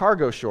my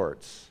cargo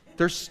shorts.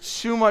 There's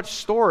too much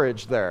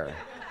storage there.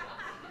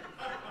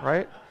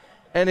 Right?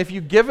 And if you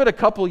give it a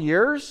couple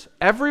years,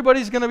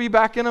 everybody's going to be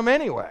back in them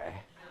anyway.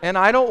 And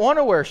I don't want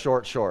to wear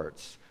short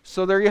shorts.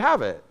 So there you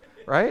have it.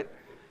 Right?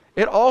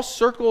 It all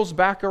circles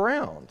back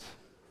around.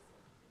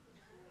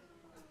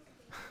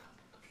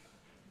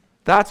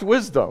 That's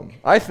wisdom,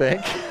 I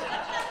think.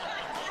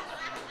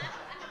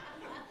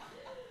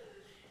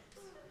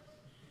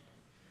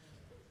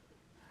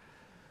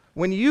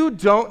 When you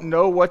don't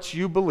know what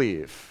you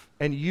believe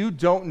and you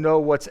don't know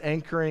what's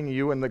anchoring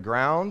you in the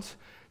ground,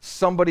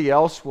 somebody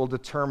else will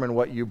determine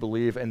what you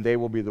believe and they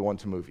will be the one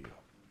to move you.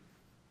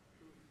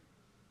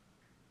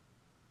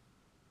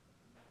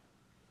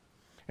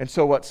 And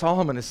so what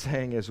Solomon is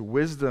saying is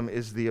wisdom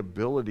is the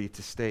ability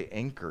to stay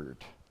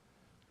anchored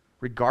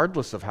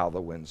regardless of how the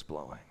wind's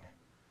blowing.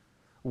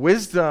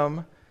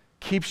 Wisdom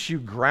keeps you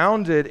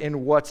grounded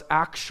in what's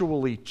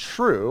actually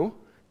true,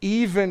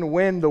 even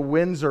when the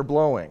winds are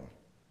blowing.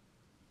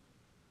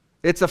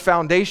 It's a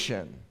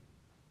foundation.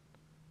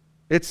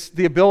 It's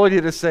the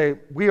ability to say,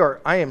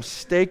 I am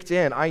staked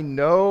in. I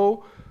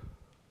know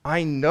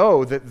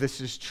that this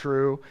is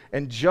true,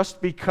 and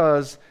just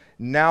because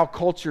now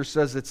culture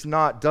says it's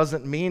not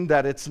doesn't mean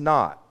that it's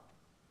not.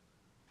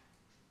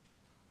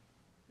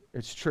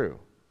 It's true.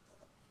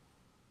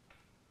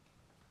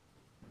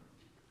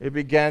 It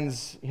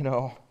begins,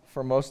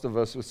 for most of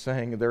us with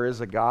saying there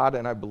is a God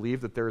and I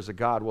believe that there is a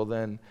God. Well,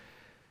 then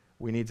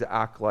we need to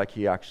act like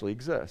he actually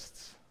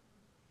exists.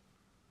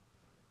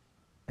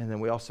 And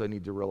then we also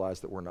need to realize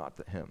that we're not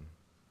him.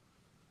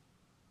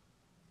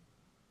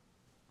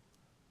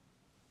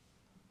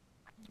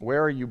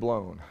 Where are you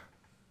blown?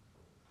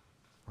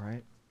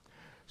 Right?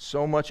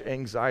 So much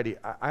anxiety.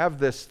 I have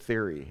this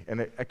theory,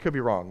 and it could be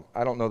wrong.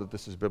 I don't know that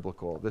this is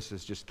biblical. This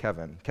is just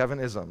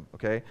Kevinism,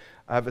 okay?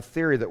 I have a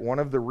theory that one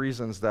of the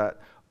reasons that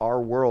our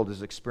world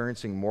is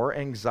experiencing more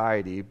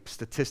anxiety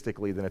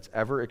statistically than it's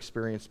ever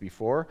experienced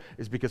before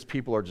is because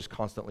people are just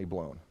constantly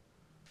blown.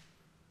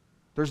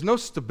 There's no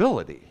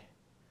stability.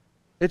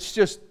 It's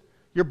just,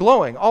 you're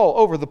blowing all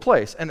over the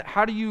place. And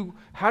how do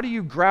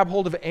you grab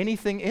hold of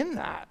anything in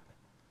that?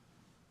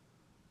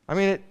 I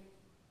mean,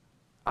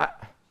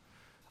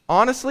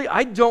 honestly,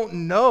 I don't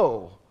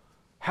know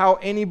how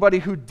anybody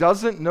who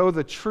doesn't know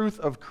the truth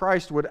of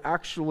Christ would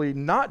actually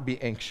not be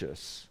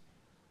anxious.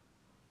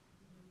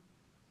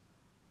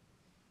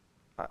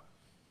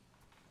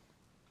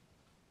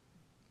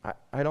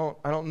 I don't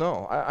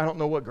know. I don't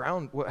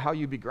know how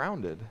you be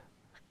grounded.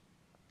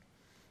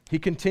 He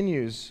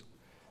continues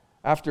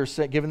after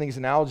giving these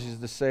analogies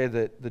to say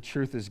that the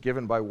truth is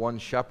given by one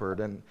shepherd.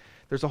 And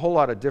there's a whole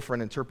lot of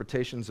different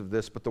interpretations of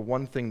this, but the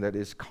one thing that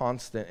is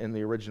constant in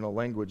the original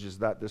language is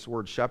that this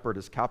word shepherd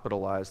is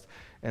capitalized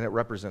and it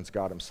represents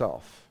God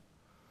himself.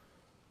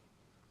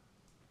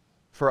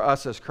 For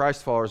us as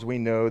Christ followers, we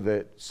know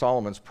that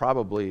Solomon's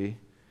probably,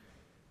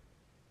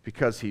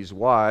 because he's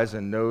wise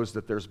and knows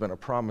that there's been a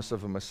promise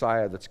of a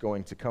Messiah that's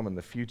going to come in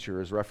the future,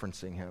 is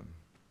referencing him.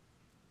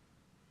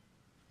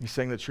 He's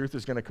saying the truth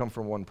is going to come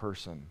from one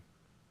person,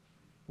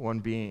 one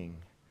being,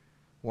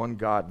 one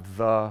God,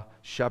 the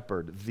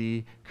shepherd,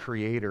 the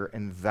creator,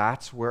 and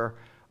that's where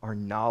our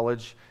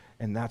knowledge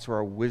and that's where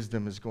our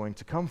wisdom is going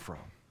to come from.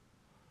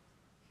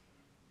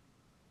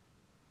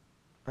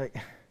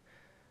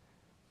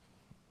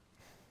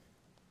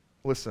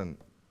 Listen,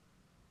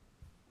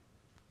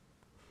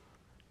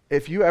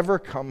 if you ever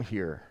come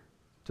here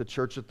to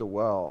Church at the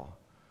Well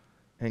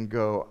and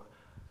go,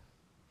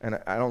 and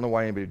I don't know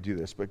why anybody would do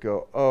this, but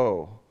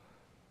go,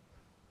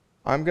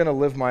 I'm going to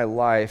live my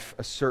life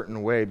a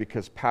certain way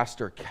because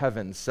Pastor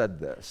Kevin said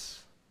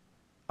this,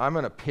 I'm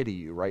going to pity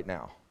you right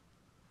now.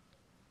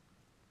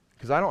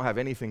 Because I don't have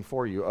anything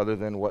for you other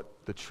than what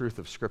the truth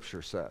of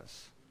Scripture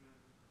says.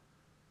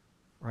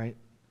 Right?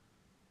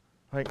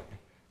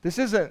 This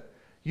isn't,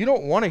 you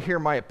don't want to hear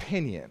my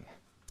opinion.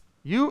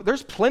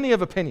 There's plenty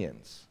of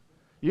opinions.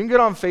 You can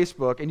get on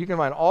Facebook and you can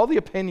find all the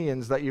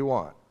opinions that you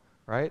want.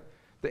 Right?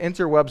 The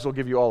interwebs will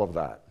give you all of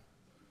that.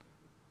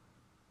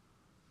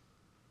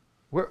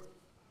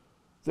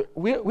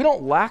 We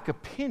don't lack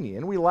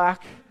opinion, we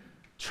lack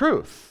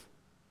truth.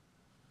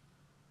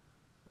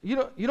 You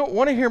don't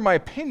want to hear my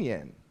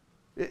opinion.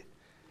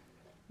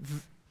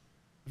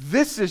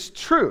 This is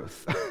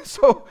truth.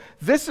 So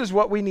this is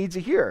what we need to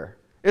hear.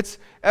 It's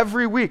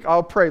every week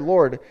I'll pray,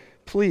 Lord,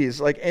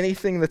 please, like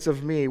anything that's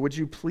of me, would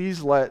you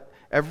please let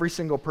every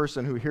single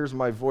person who hears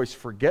my voice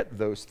forget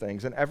those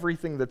things, and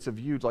everything that's of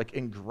you, like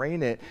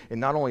ingrain it in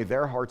not only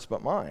their hearts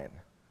but mine.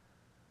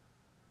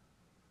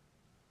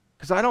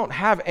 Because I don't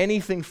have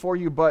anything for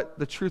you but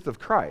the truth of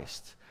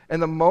Christ.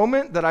 And the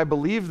moment that I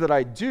believe that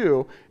I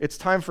do, it's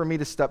time for me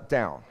to step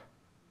down.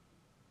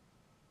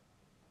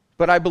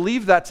 But I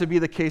believe that to be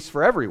the case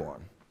for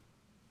everyone.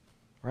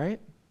 Right?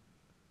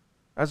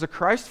 As a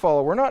Christ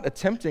follower, we're not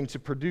attempting to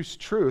produce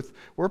truth.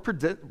 We're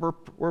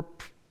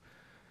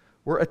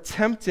We're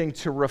attempting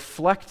to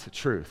reflect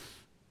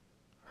truth,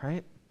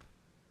 right?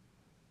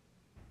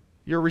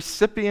 You're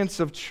recipients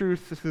of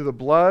truth through the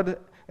blood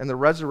and the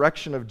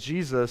resurrection of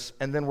Jesus,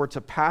 and then we're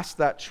to pass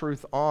that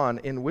truth on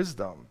in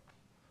wisdom.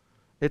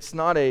 It's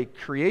not a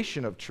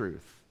creation of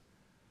truth.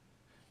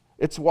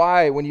 It's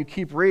why when you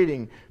keep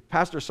reading,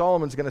 Pastor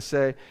Solomon's going to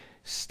say,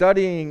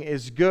 studying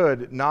is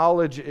good,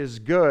 knowledge is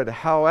good.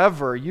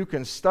 However, you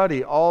can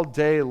study all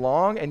day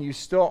long and you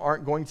still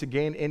aren't going to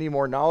gain any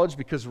more knowledge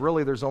because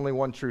really there's only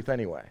one truth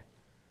anyway.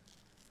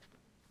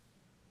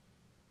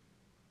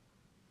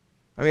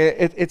 I mean,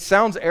 it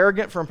sounds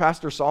arrogant from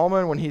Pastor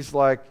Solomon when he's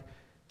like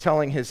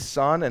telling his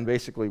son, and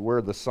basically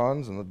we're the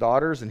sons and the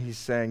daughters, and he's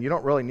saying, you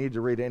don't really need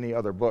to read any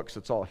other books,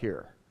 it's all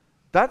here.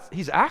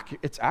 It's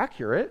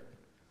accurate,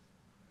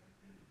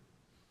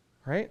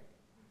 right?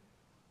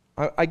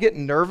 I get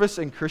nervous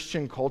in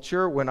Christian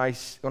culture when I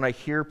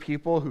hear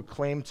people who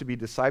claim to be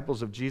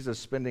disciples of Jesus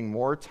spending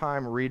more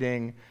time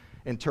reading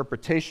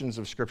interpretations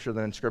of Scripture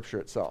than in Scripture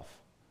itself.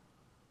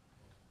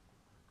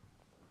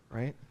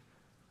 Right?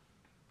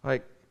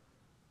 Like,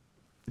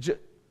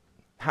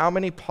 how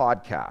many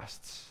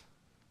podcasts,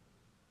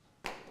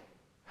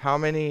 how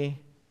many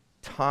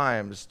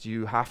times do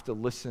you have to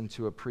listen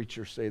to a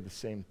preacher say the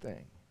same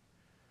thing?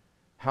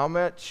 How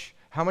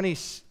many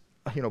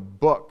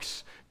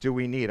books do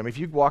we need? I mean, if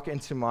you walk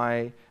into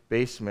my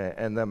basement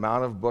and the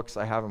amount of books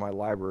I have in my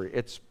library,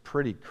 it's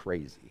pretty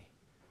crazy.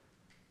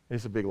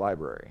 It's a big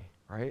library,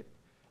 right?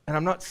 And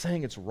I'm not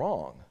saying it's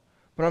wrong,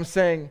 but I'm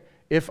saying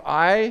if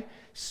I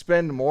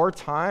spend more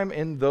time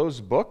in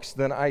those books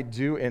than I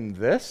do in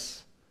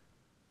this,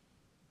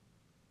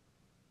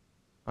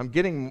 I'm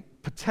getting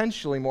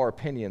potentially more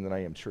opinion than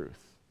I am truth.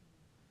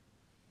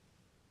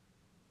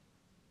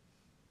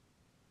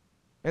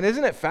 And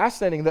isn't it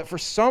fascinating that for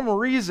some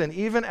reason,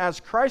 even as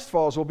Christ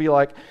follows, we'll be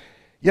like,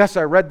 yes,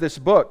 I read this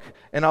book.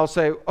 And I'll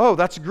say, oh,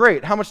 that's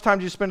great. How much time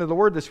did you spend in the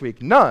Word this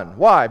week? None.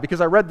 Why? Because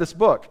I read this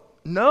book.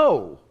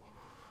 No.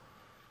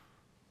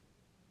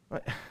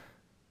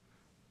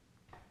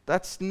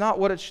 That's not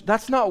what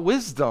that's not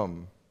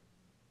wisdom.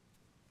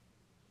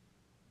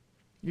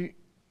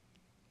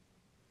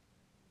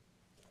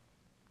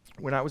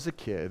 When I was a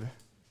kid,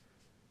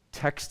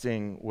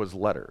 texting was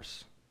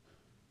letters.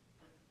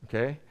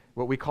 Okay?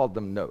 What we called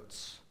them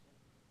notes,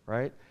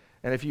 right?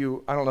 And I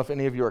don't know if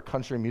any of you are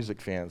country music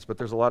fans, but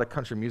there's a lot of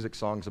country music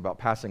songs about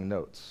passing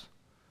notes,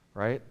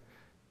 right?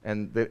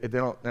 And they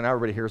don't, and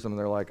everybody hears them and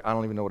they're like, I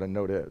don't even know what a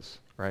note is,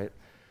 right?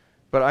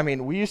 But I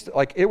mean, we used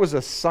to, it was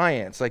a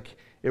science.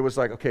 It was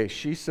like, okay,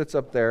 she sits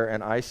up there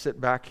and I sit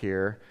back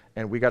here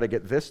and we got to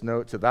get this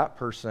note to that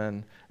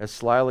person as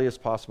slyly as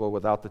possible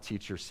without the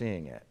teacher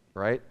seeing it,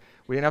 right?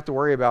 We didn't have to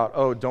worry about,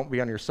 oh, don't be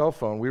on your cell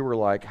phone. We were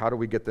like, how do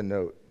we get the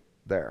note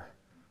there?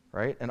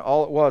 Right? And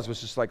all it was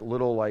just like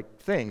little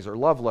things or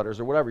love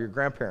letters or whatever. Your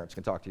grandparents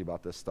can talk to you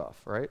about this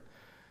stuff, right?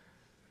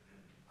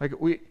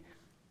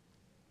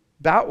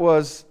 That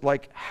was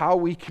how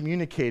we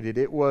communicated.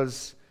 It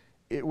was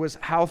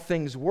how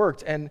things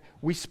worked. And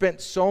we spent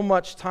so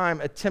much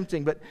time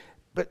attempting, but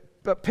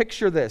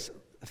picture this.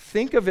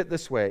 Think of it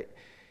this way.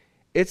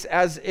 It's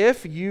as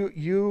if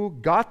you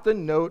got the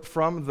note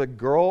from the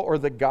girl or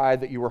the guy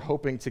that you were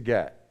hoping to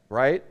get,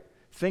 right?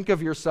 Think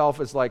of yourself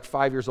as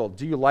 5 years old.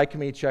 Do you like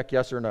me? Check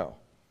yes or no.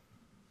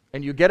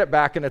 And you get it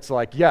back and it's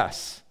like,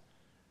 yes.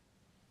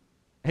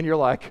 And you're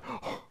like,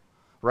 oh,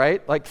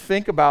 right?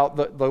 Think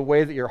about the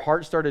way that your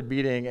heart started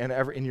beating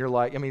and you're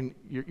like, I mean,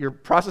 you're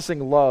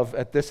processing love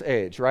at this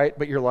age, right?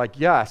 But you're like,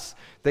 yes.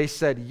 They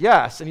said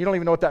yes. And you don't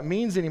even know what that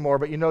means anymore,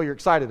 but you know you're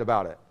excited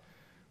about it,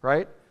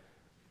 right?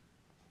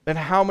 And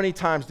how many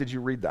times did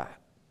you read that?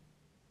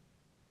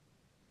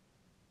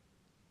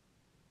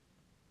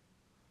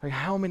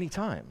 How many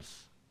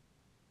times?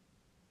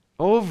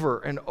 Over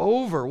and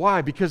over.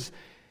 Why? Because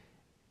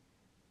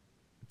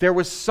there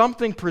was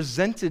something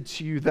presented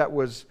to you that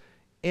was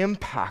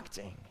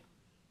impacting.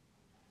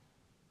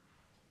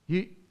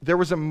 There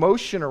was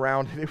emotion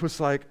around it. It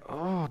was like,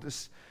 oh,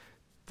 this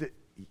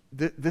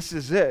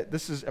is it.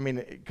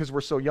 Because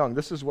we're so young,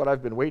 this is what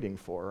I've been waiting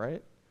for,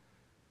 right?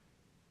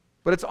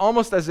 But it's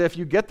almost as if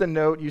you get the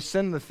note, you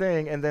send the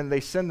thing, and then they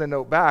send the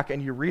note back,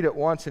 and you read it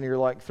once, and you're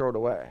like, throw it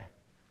away.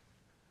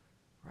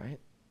 Right?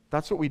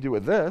 That's what we do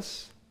with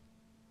this.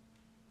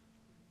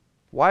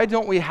 Why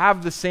don't we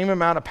have the same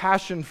amount of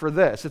passion for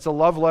this? It's a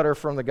love letter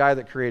from the guy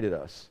that created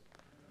us.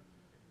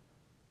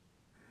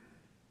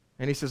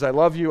 And he says, I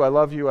love you, I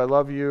love you, I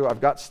love you. I've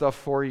got stuff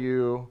for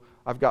you.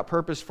 I've got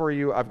purpose for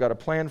you. I've got a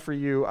plan for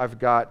you. I've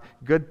got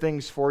good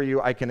things for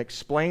you. I can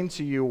explain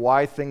to you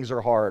why things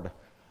are hard.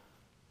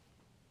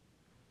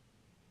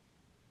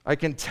 I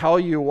can tell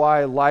you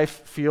why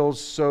life feels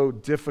so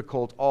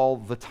difficult all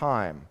the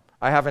time.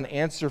 I have an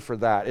answer for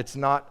that. It's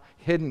not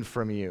hidden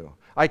from you.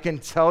 I can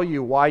tell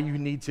you why you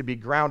need to be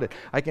grounded.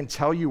 I can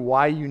tell you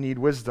why you need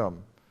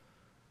wisdom.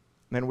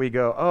 And then we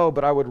go, oh,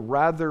 but I would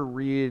rather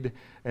read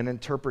an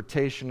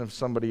interpretation of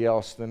somebody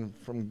else than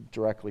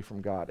directly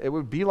from God. It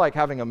would be like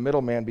having a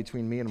middleman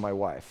between me and my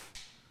wife.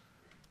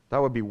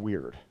 That would be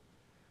weird.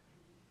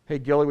 Hey,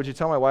 Gilly, would you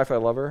tell my wife I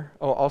love her?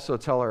 Oh, also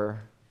tell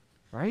her,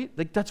 right?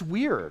 Like, that's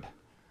weird.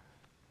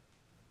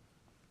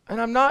 And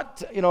I'm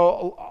not,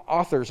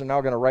 authors are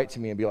now going to write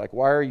to me and be like,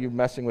 why are you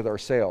messing with our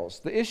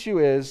sales? The issue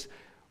is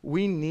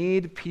we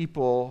need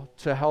people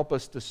to help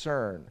us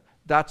discern.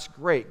 That's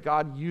great.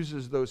 God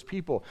uses those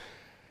people.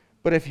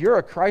 But if you're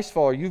a Christ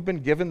follower, you've been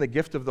given the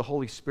gift of the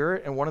Holy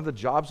Spirit, and one of the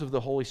jobs of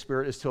the Holy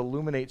Spirit is to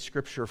illuminate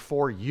Scripture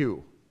for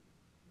you.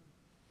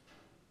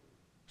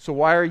 So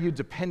why are you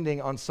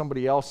depending on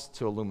somebody else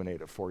to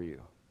illuminate it for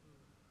you?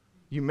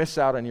 You miss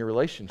out on your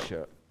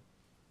relationship.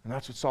 And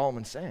that's what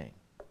Solomon's saying.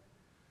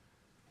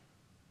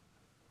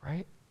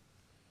 Right?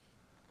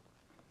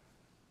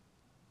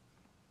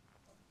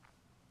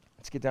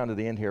 Let's get down to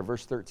the end here.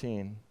 Verse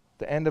 13.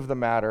 The end of the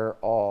matter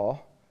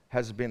all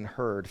has been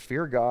heard.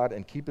 Fear God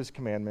and keep his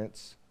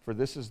commandments, for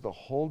this is the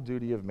whole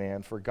duty of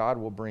man, for God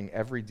will bring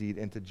every deed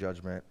into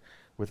judgment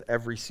with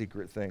every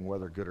secret thing,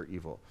 whether good or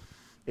evil.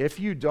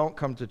 If you don't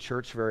come to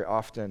church very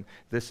often,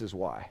 this is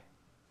why.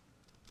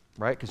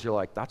 Right? Because you're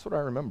like, that's what I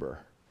remember.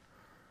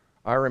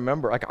 I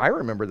remember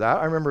that.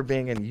 I remember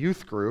being in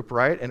youth group,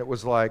 right? And it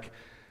was like,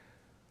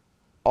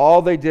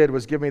 all they did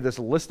was give me this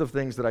list of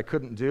things that I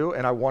couldn't do,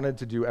 and I wanted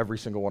to do every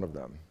single one of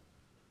them.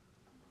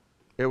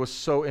 It was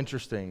so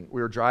interesting.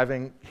 We were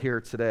driving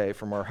here today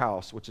from our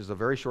house, which is a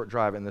very short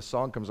drive, and this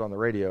song comes on the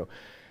radio,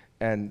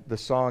 and the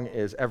song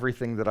is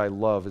Everything That I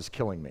Love Is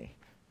Killing Me,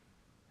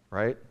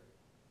 right?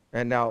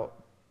 And now,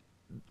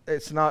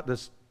 it's not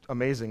this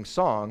amazing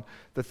song.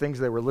 The things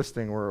they were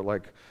listing were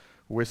like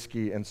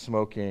whiskey and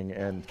smoking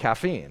and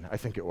caffeine, I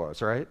think it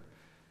was, right?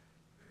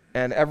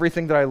 And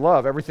everything that I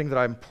love, everything that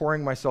I'm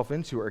pouring myself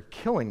into are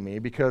killing me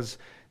because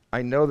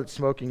I know that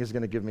smoking is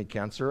going to give me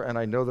cancer, and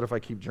I know that if I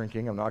keep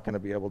drinking, I'm not going to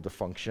be able to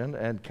function,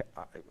 and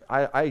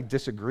I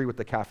disagree with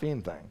the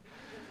caffeine thing.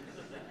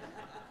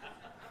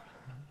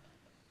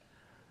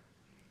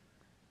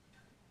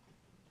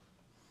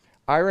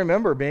 I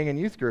remember being in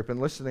youth group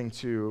and listening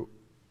to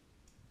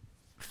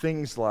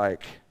things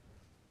like,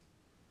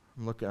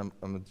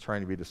 I'm trying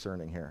to be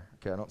discerning here.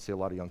 Okay, I don't see a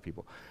lot of young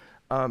people.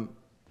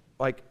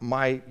 Like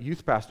my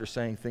youth pastor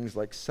saying things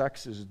like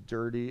sex is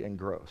dirty and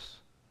gross.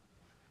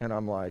 And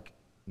I'm like,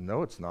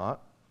 no, it's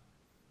not.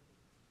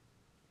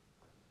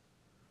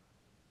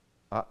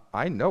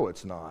 I know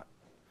it's not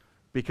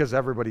because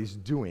everybody's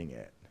doing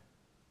it,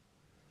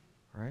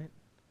 right?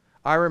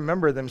 I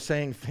remember them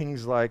saying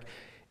things like,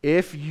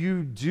 if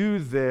you do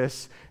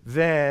this,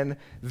 then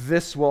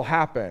this will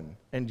happen.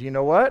 And you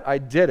know what? I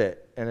did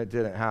it, and it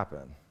didn't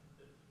happen.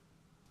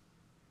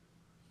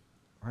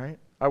 Right?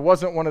 I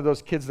wasn't one of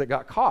those kids that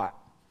got caught.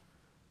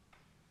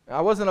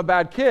 I wasn't a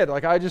bad kid.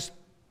 Like, I just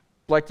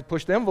like to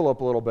push the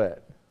envelope a little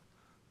bit.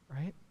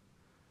 Right?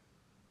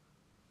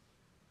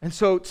 And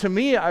so, to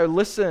me, I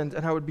listened,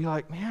 and I would be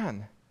like,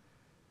 man,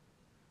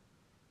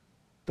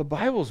 the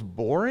Bible's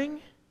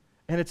boring,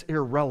 and it's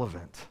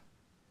irrelevant.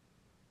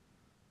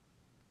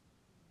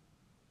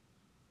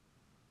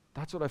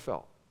 That's what I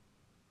felt.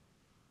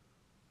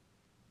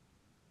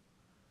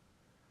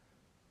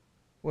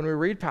 When we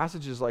read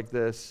passages like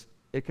this,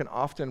 it can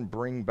often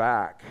bring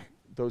back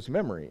those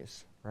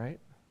memories, right?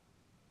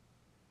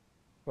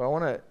 Well, I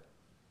want to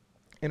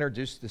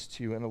introduce this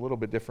to you in a little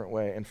bit different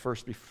way. And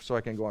first, so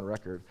I can go on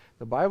record,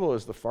 the Bible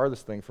is the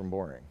farthest thing from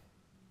boring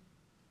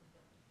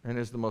and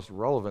is the most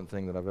relevant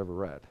thing that I've ever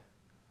read.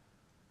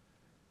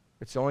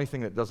 It's the only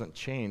thing that doesn't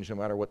change no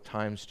matter what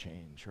times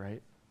change,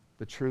 right?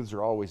 The truths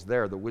are always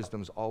there. The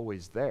wisdom's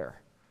always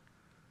there.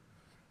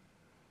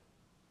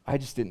 I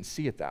just didn't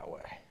see it that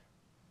way.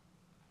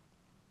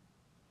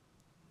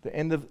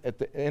 At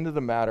the end of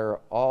the matter,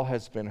 all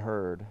has been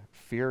heard.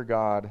 Fear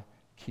God,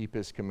 keep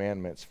his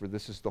commandments, for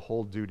this is the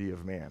whole duty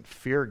of man.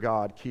 Fear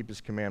God, keep his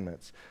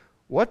commandments.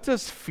 What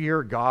does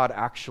fear God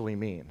actually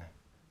mean?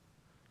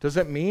 Does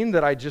it mean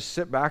that I just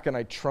sit back and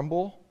I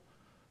tremble?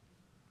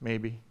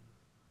 Maybe.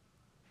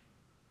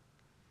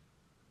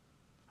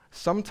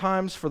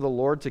 Sometimes for the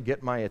Lord to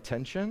get my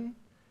attention,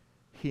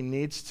 he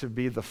needs to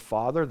be the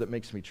Father that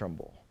makes me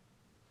tremble.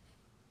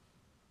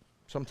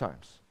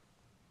 Sometimes,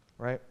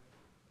 right?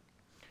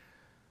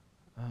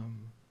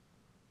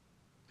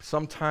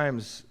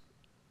 Sometimes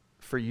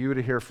for you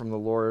to hear from the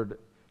Lord,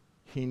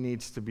 he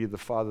needs to be the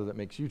Father that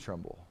makes you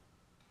tremble.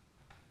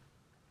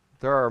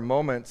 There are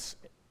moments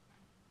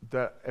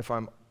that if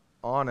I'm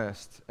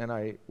honest and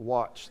I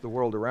watch the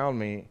world around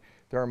me,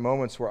 there are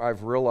moments where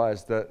I've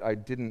realized that I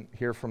didn't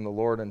hear from the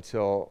Lord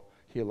until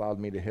he allowed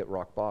me to hit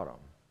rock bottom.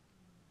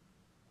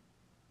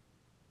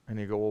 And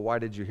you go, well, why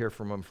did you hear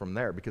from him from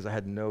there? Because I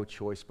had no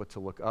choice but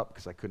to look up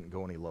because I couldn't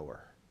go any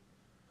lower.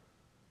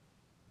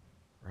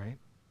 Right?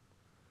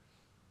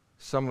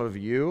 Some of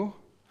you,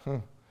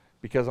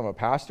 because I'm a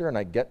pastor and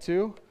I get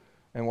to,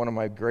 and one of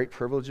my great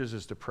privileges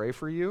is to pray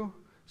for you.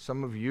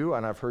 Some of you,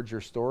 and I've heard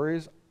your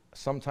stories,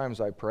 sometimes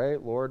I pray,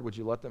 Lord, would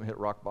you let them hit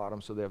rock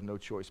bottom so they have no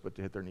choice but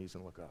to hit their knees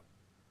and look up?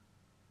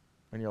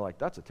 And you're like,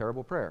 that's a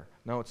terrible prayer.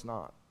 No, it's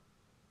not.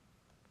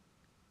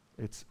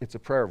 It's a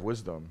prayer of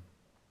wisdom.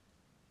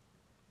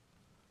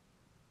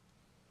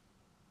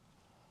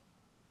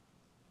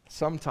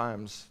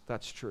 Sometimes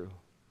that's true.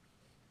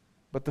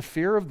 But the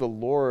fear of the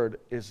Lord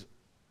is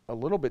a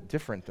little bit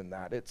different than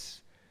that.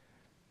 It's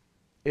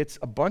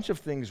a bunch of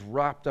things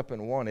wrapped up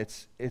in one.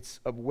 It's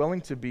a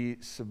willing to be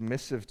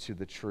submissive to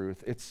the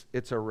truth.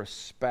 It's a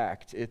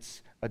respect.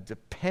 It's a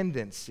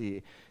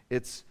dependency.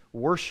 It's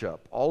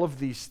worship. All of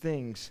these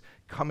things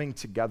coming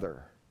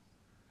together.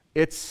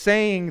 It's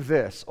saying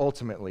this,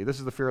 ultimately. This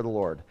is the fear of the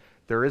Lord.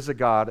 There is a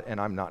God, and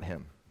I'm not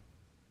him.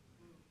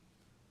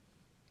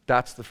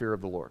 That's the fear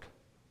of the Lord.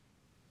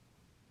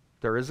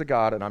 There is a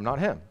God, and I'm not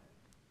him.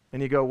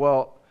 And you go,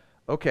 well,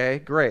 okay,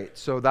 great.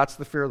 So that's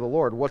the fear of the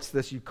Lord. What's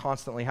this? You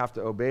constantly have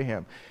to obey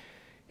him.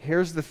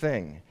 Here's the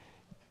thing.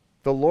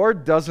 The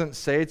Lord doesn't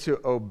say to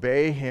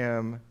obey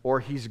him or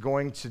he's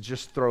going to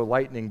just throw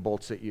lightning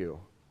bolts at you.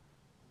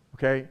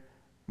 Okay?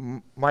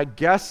 My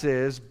guess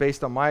is,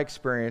 based on my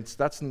experience,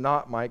 that's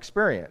not my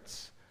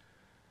experience.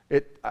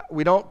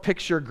 We don't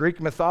picture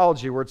Greek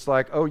mythology where it's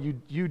like, oh,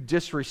 you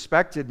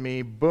disrespected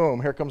me,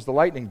 boom, here comes the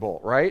lightning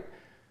bolt, right?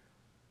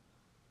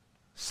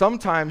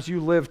 Sometimes you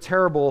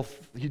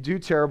do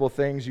terrible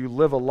things, you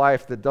live a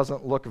life that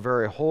doesn't look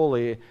very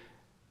holy,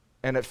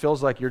 and it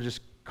feels like you're just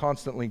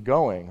constantly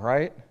going,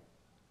 right?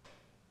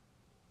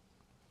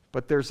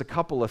 But there's a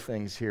couple of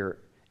things here.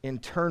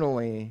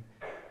 Internally,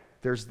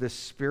 there's this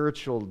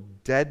spiritual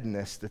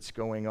deadness that's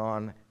going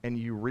on, and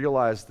you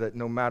realize that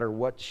no matter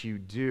what you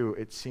do,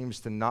 it seems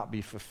to not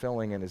be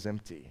fulfilling and is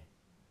empty.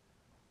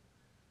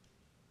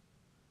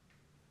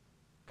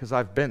 Because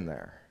I've been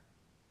there,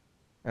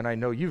 and I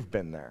know you've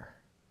been there.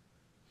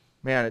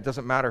 Man, it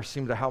doesn't matter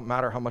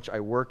how much I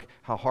work,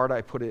 how hard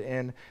I put it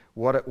in,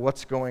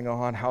 what's going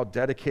on, how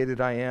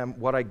dedicated I am,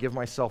 what I give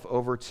myself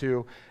over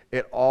to.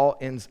 It all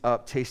ends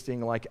up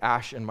tasting like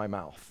ash in my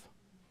mouth.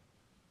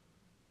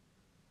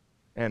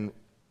 And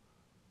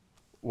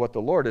what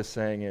the Lord is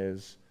saying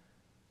is,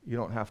 you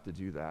don't have to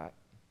do that.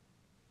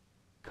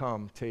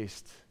 Come,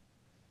 taste,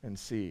 and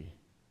see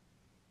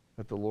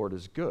that the Lord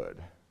is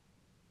good.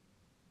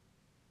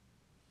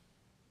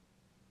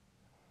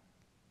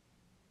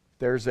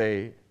 There's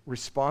a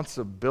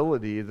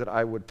responsibility that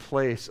I would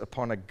place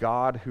upon a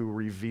God who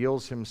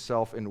reveals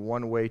himself in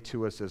one way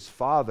to us as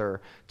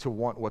Father to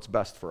want what's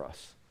best for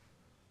us.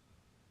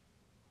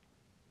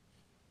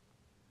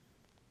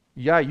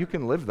 Yeah, you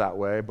can live that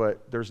way,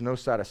 but there's no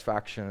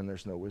satisfaction and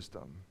there's no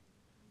wisdom.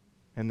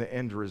 And the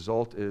end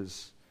result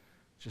is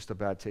just a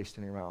bad taste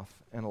in your mouth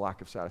and a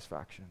lack of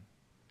satisfaction.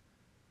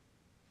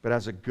 But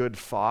as a good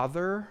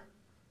father,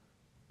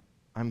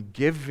 I'm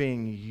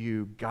giving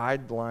you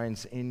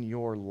guidelines in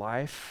your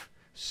life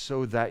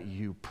so that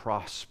you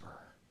prosper.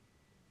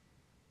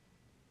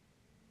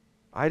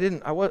 As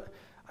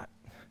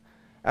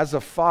a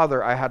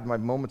father, I had my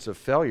moments of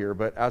failure,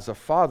 but as a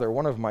father,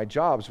 one of my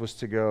jobs was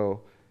to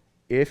go,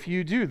 if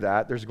you do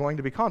that, there's going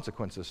to be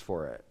consequences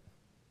for it.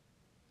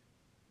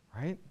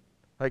 Right?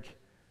 Like,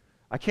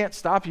 I can't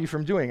stop you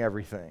from doing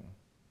everything.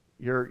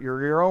 You're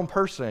your own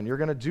person. You're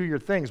going to do your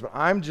things, but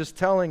I'm just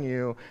telling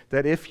you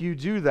that if you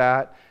do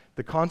that,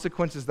 the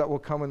consequences that will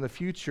come in the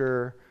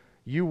future,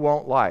 you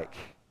won't like.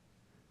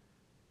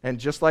 And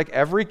just like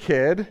every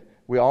kid,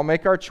 we all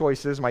make our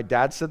choices. My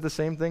dad said the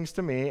same things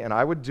to me, and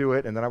I would do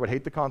it, and then I would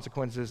hate the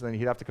consequences, and then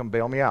he'd have to come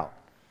bail me out,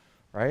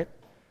 right?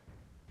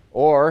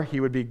 Or he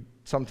would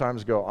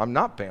sometimes go, I'm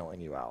not bailing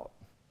you out.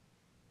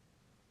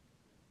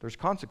 There's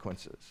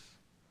consequences.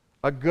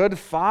 A good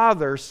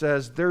father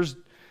says there's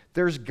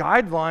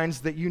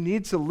guidelines that you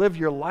need to live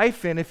your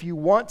life in if you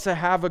want to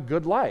have a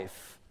good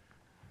life.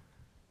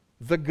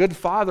 The good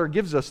father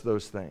gives us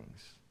those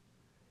things.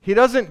 He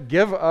doesn't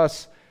give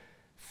us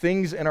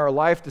things in our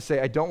life to say,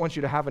 I don't want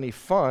you to have any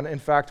fun. In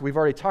fact, we've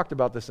already talked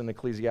about this in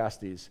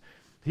Ecclesiastes.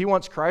 He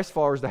wants Christ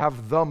followers to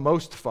have the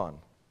most fun.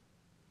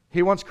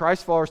 He wants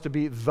Christ followers to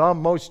be the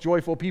most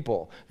joyful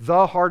people,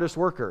 the hardest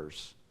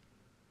workers,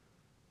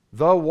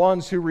 the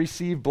ones who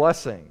receive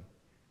blessing,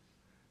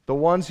 the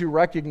ones who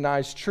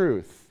recognize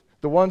truth,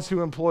 the ones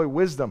who employ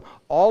wisdom.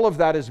 All of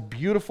that is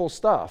beautiful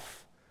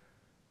stuff.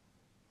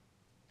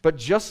 But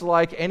just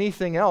like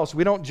anything else,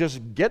 we don't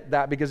just get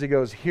that because he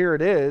goes, here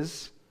it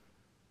is.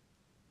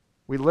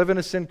 We live in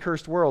a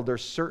sin-cursed world.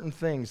 There's certain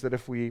things that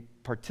if we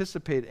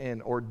participate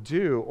in or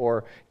do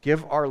or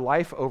give our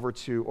life over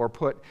to or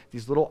put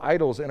these little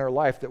idols in our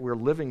life that we're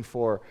living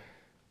for,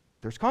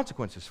 there's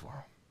consequences for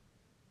them.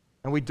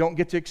 And we don't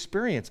get to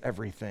experience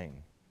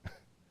everything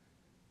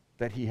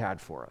that he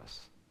had for us.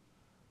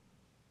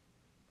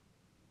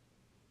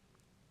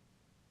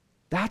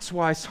 That's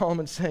why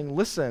Solomon's saying,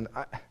 listen,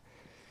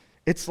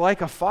 it's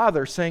like a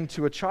father saying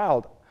to a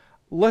child,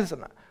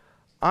 listen,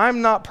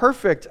 I'm not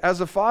perfect as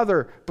a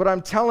father, but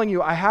I'm telling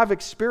you, I have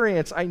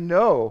experience, I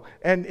know,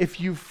 and if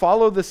you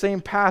follow the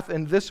same path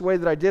in this way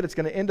that I did, it's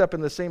going to end up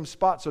in the same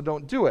spot, so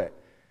don't do it.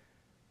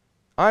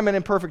 I'm an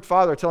imperfect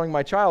father telling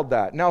my child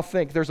that. Now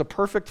think, there's a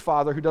perfect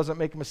father who doesn't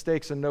make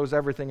mistakes and knows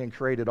everything and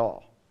created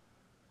all.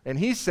 And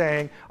he's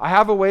saying, I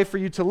have a way for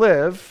you to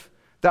live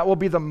that will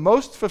be the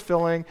most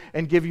fulfilling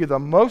and give you the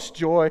most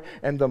joy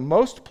and the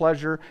most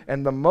pleasure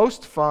and the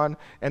most fun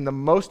and the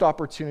most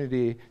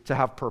opportunity to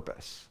have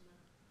purpose.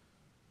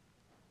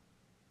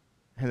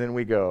 And then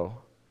we go,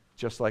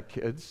 just like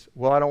kids,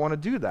 well, I don't want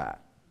to do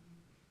that.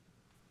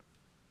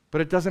 But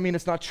it doesn't mean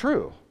it's not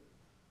true.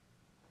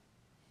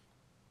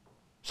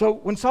 So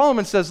when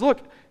Solomon says,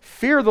 look,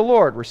 fear the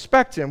Lord,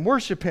 respect him,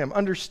 worship him,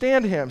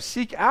 understand him,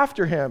 seek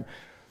after him,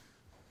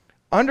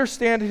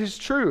 understand his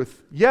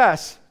truth.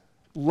 Yes,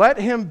 let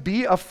him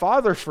be a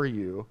father for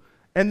you,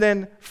 and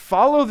then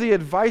follow the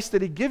advice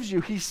that he gives you.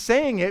 He's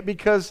saying it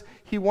because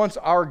he wants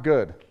our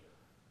good.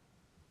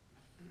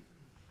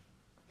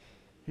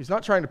 He's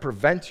not trying to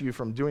prevent you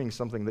from doing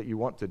something that you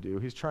want to do.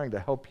 He's trying to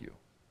help you.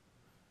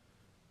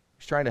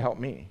 He's trying to help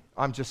me.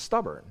 I'm just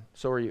stubborn.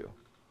 So are you.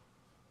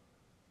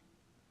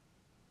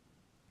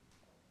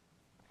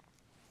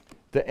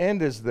 The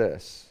end is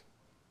this.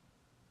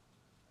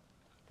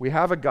 We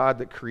have a God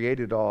that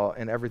created all,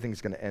 and everything's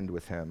going to end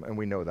with him, and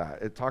we know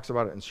that. It talks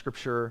about it in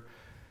Scripture.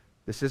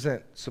 This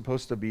isn't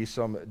supposed to be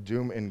some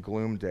doom and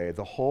gloom day.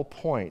 The whole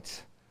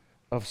point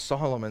of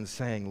Solomon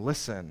saying,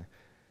 listen,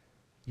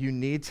 you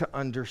need to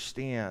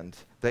understand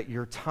that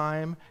your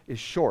time is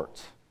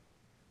short.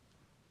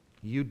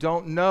 You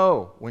don't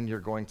know when you're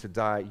going to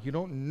die. You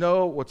don't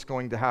know what's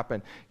going to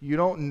happen. You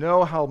don't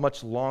know how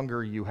much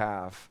longer you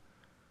have.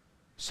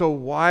 So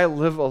why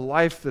live a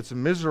life that's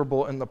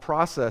miserable in the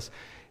process?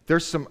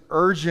 There's some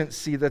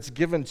urgency that's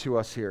given to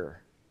us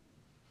here.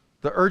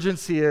 The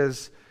urgency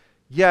is,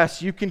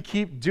 yes, you can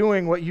keep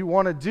doing what you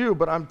want to do,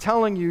 but I'm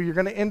telling you, you're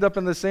going to end up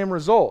in the same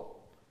result.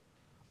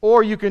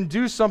 Or you can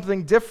do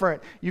something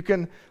different. You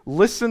can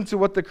listen to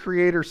what the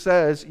Creator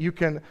says. You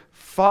can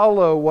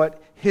follow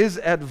what his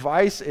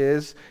advice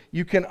is.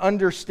 You can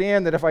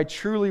understand that if I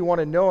truly want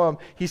to know him,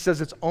 he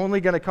says it's only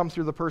going to come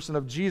through the person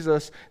of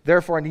Jesus.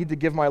 Therefore, I need to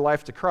give my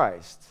life to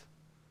Christ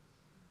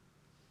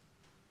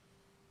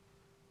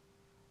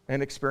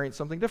and experience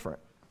something different.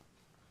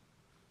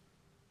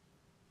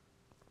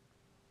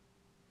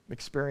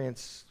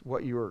 Experience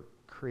what you were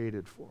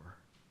created for.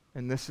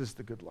 And this is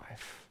the good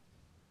life.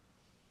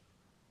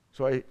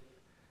 So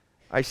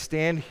I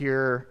stand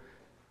here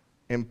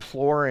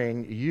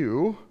imploring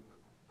you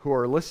who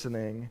are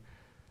listening,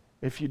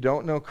 if you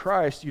don't know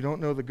Christ, you don't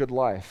know the good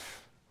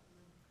life.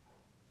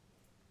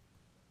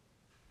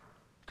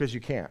 Because you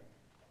can't.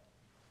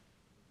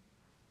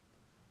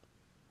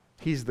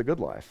 He's the good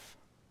life.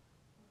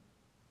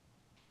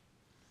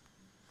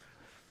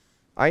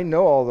 I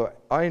know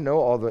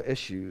all the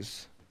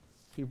issues.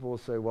 People will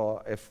say,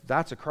 well, if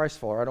that's a Christ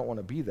follower, I don't want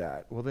to be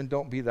that. Well, then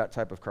don't be that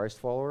type of Christ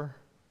follower.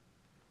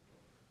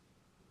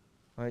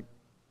 Like,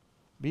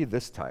 be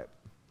this type.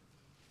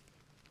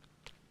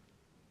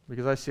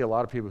 Because I see a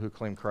lot of people who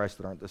claim Christ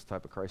that aren't this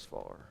type of Christ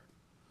follower.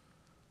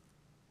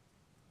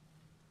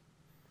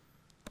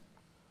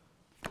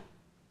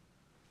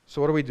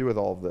 So what do we do with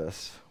all of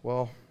this?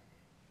 Well,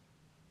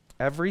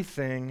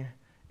 everything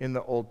in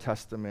the Old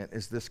Testament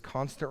is this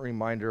constant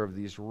reminder of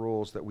these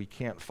rules that we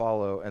can't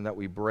follow and that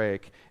we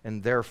break,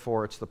 and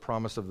therefore it's the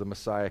promise of the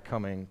Messiah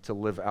coming to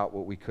live out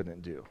what we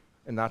couldn't do.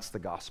 And that's the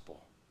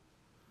gospel.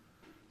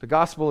 The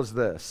gospel is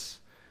this.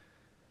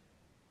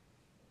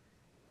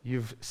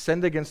 You've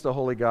sinned against the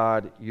holy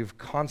God. You've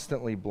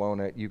constantly blown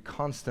it. You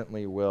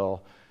constantly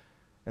will.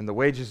 And the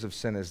wages of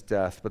sin is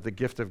death, but the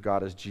gift of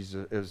God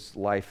is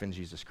life in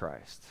Jesus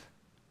Christ.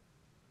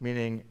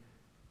 Meaning,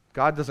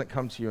 God doesn't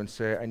come to you and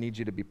say, I need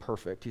you to be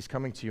perfect. He's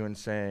coming to you and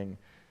saying,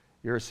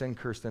 you're a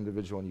sin-cursed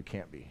individual and you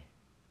can't be.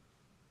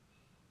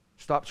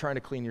 Stop trying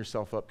to clean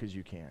yourself up because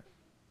you can't.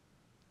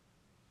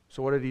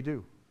 So what did he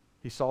do?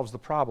 He solves the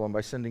problem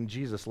by sending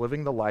Jesus,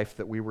 living the life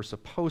that we were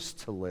supposed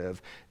to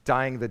live,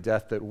 dying the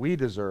death that we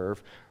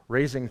deserve,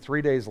 raising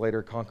 3 days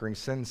later, conquering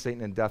sin,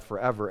 Satan, and death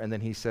forever. And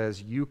then he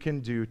says, you can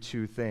do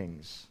two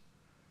things.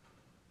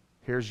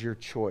 Here's your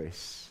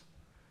choice.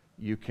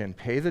 You can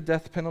pay the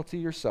death penalty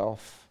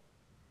yourself,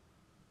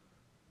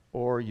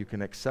 or you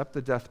can accept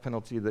the death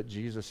penalty that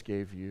Jesus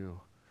gave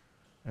you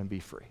and be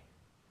free.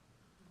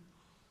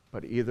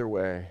 But either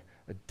way,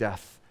 a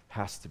death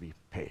has to be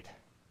paid.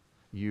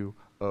 You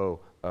owe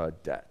a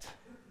debt.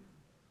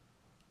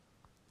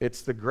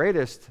 It's the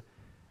greatest,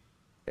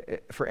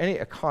 for any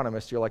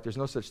economist, you're like, there's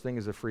no such thing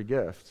as a free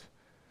gift.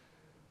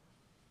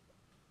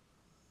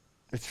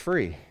 It's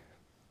free.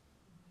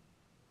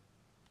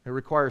 It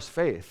requires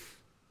faith.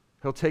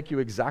 He'll take you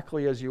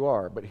exactly as you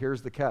are, but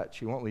here's the catch.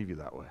 He won't leave you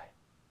that way.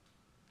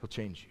 He'll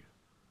change you.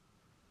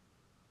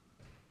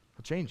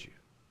 He'll change you.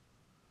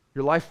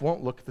 Your life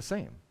won't look the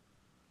same.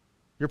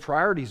 Your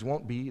priorities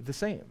won't be the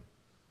same.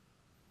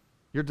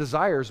 Your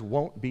desires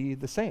won't be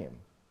the same.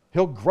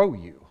 He'll grow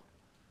you.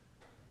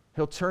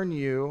 He'll turn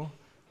you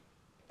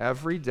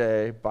every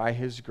day by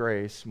his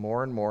grace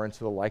more and more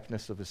into the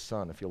likeness of his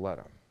Son if you let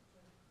him.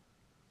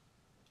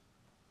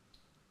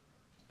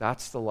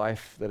 That's the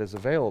life that is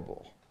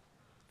available.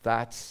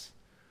 That's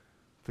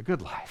the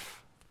good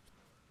life.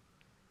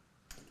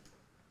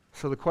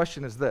 So the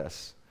question is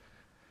this.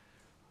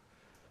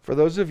 For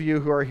those of you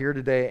who are here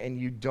today and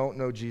you don't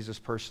know Jesus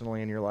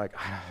personally and you're like,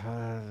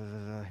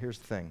 here's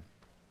the thing.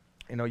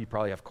 You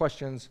probably have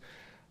questions,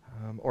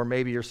 or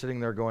maybe you're sitting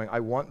there going, I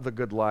want the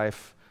good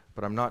life,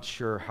 but I'm not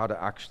sure how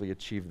to actually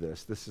achieve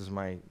this. This is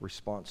my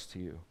response to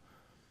you.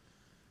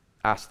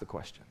 Ask the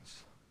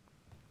questions.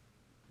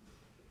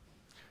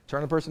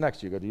 Turn to the person next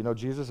to you. Go, do you know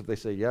Jesus? If they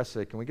say yes,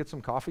 say, can we get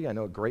some coffee? I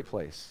know a great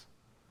place.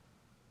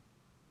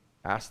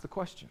 Ask the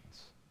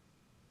questions.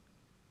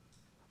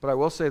 But I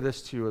will say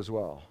this to you as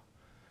well.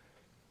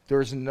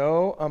 There's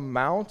no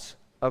amount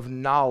of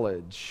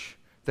knowledge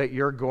that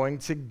you're going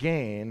to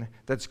gain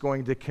that's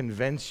going to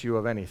convince you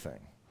of anything.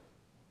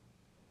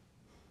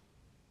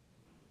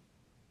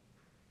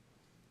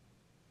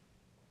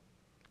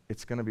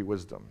 It's going to be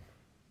wisdom.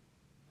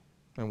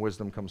 And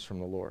wisdom comes from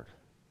the Lord.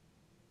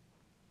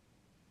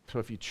 So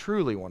if you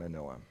truly want to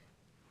know him,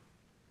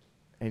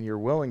 and you're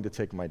willing to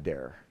take my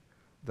dare,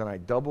 then I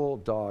double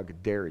dog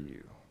dare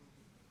you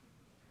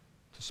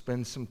to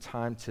spend some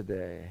time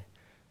today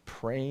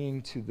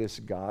praying to this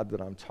God that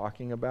I'm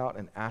talking about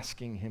and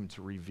asking him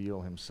to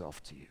reveal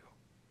himself to you.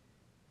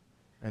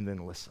 And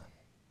then listen.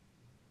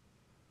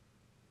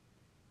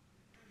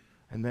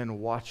 And then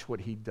watch what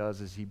he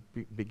does as he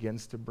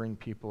begins to bring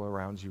people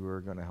around you who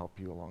are going to help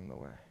you along the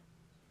way.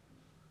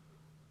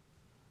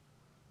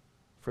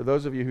 For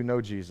those of you who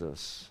know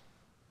Jesus,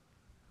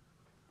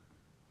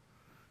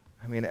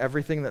 I mean,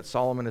 everything that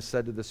Solomon has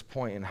said to this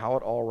point and how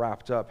it all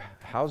wrapped up,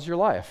 how's your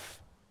life?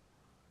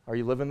 Are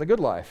you living the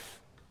good life?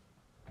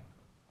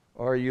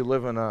 Or are you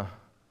living a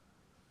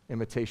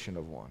imitation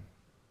of one?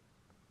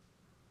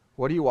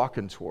 What are you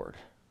walking toward?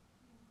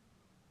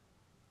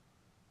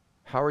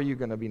 How are you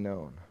going to be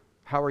known?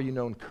 How are you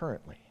known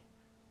currently?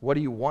 What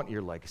do you want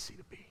your legacy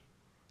to be?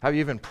 Have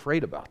you even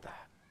prayed about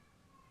that?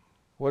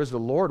 What does the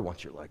Lord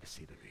want your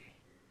legacy to be?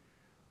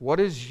 What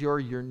is your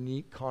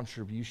unique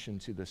contribution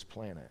to this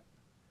planet?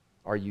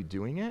 Are you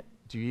doing it?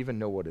 Do you even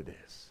know what it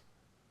is?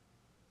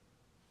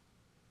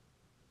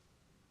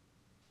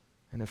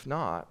 And if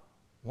not,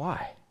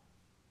 why?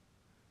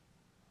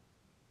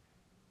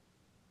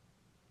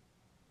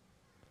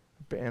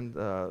 Band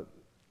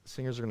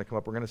singers are going to come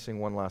up. We're going to sing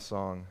one last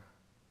song.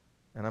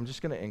 And I'm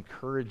just going to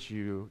encourage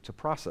you to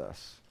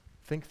process.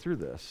 Think through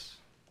this.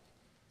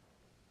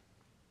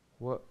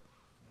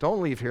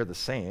 Don't leave here the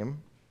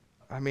same.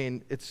 I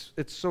mean, it's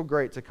so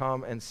great to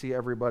come and see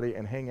everybody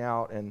and hang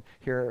out and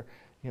hear,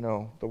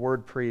 the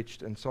word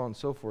preached and so on and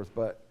so forth.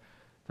 But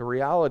the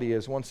reality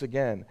is, once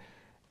again,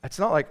 it's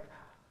not like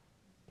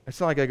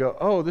I go,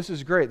 oh, this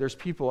is great. There's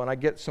people and I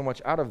get so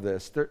much out of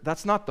this.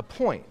 That's not the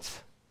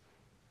point.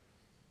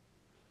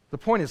 The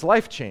point is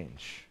life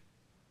change.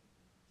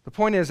 The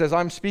point is, as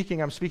I'm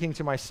speaking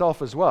to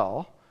myself as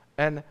well,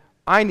 and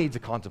I need to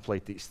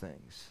contemplate these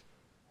things.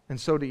 And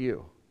so do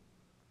you.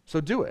 So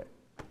do it.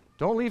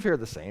 Don't leave here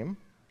the same.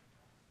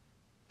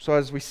 So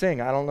as we sing,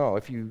 I don't know,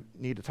 if you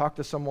need to talk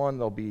to someone,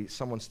 there'll be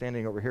someone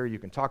standing over here you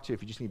can talk to.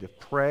 If you just need to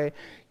pray,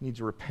 you need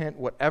to repent,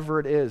 whatever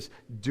it is,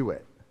 do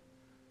it.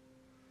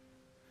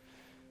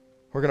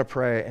 We're going to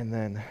pray, and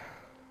then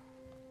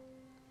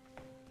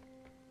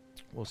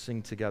we'll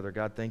sing together.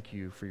 God, thank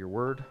you for your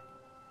word.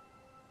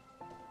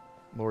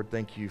 Lord,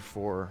 thank you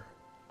for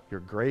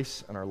your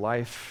grace in our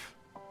life.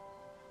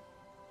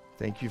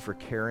 Thank you for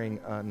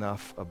caring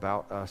enough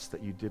about us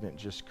that you didn't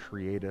just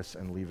create us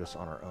and leave us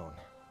on our own.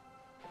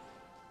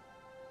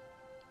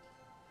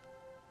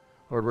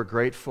 Lord, we're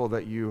grateful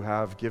that you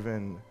have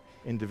given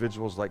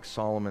individuals like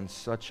Solomon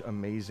such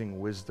amazing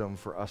wisdom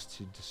for us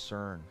to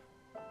discern.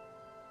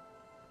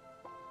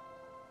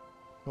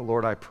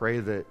 Lord, I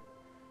pray that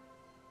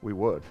we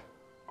would.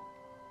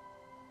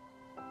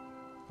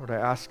 Lord, I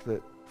ask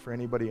that for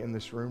anybody in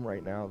this room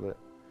right now that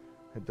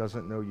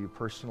doesn't know you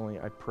personally,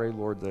 I pray,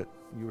 Lord, that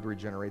you would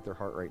regenerate their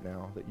heart right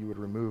now, that you would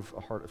remove a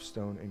heart of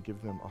stone and give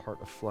them a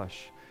heart of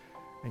flesh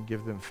and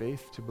give them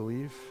faith to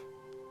believe.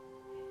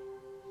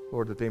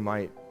 Lord, that they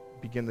might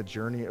begin the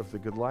journey of the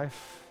good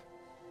life.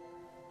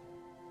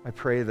 I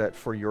pray that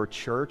for your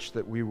church,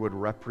 that we would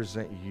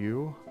represent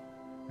you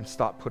and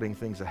stop putting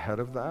things ahead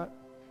of that.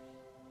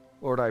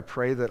 Lord, I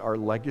pray that our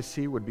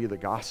legacy would be the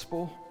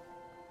gospel,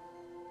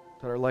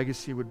 that our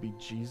legacy would be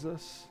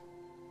Jesus,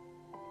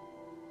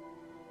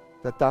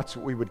 that's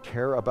what we would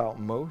care about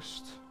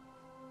most,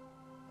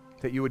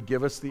 that you would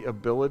give us the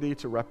ability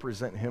to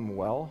represent him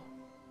well.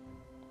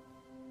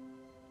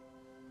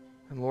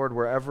 And Lord,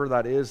 wherever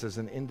that is as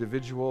an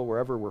individual,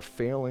 wherever we're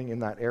failing in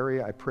that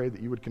area, I pray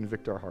that you would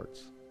convict our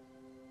hearts.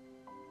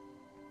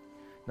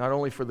 Not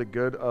only for the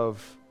good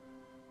of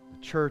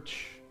the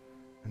church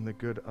and the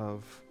good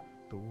of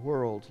the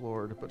world,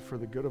 Lord, but for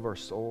the good of our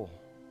soul.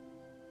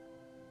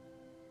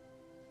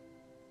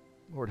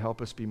 Lord,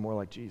 help us be more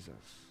like Jesus.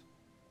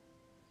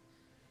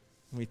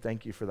 And we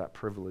thank you for that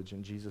privilege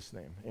in Jesus'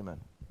 name. Amen.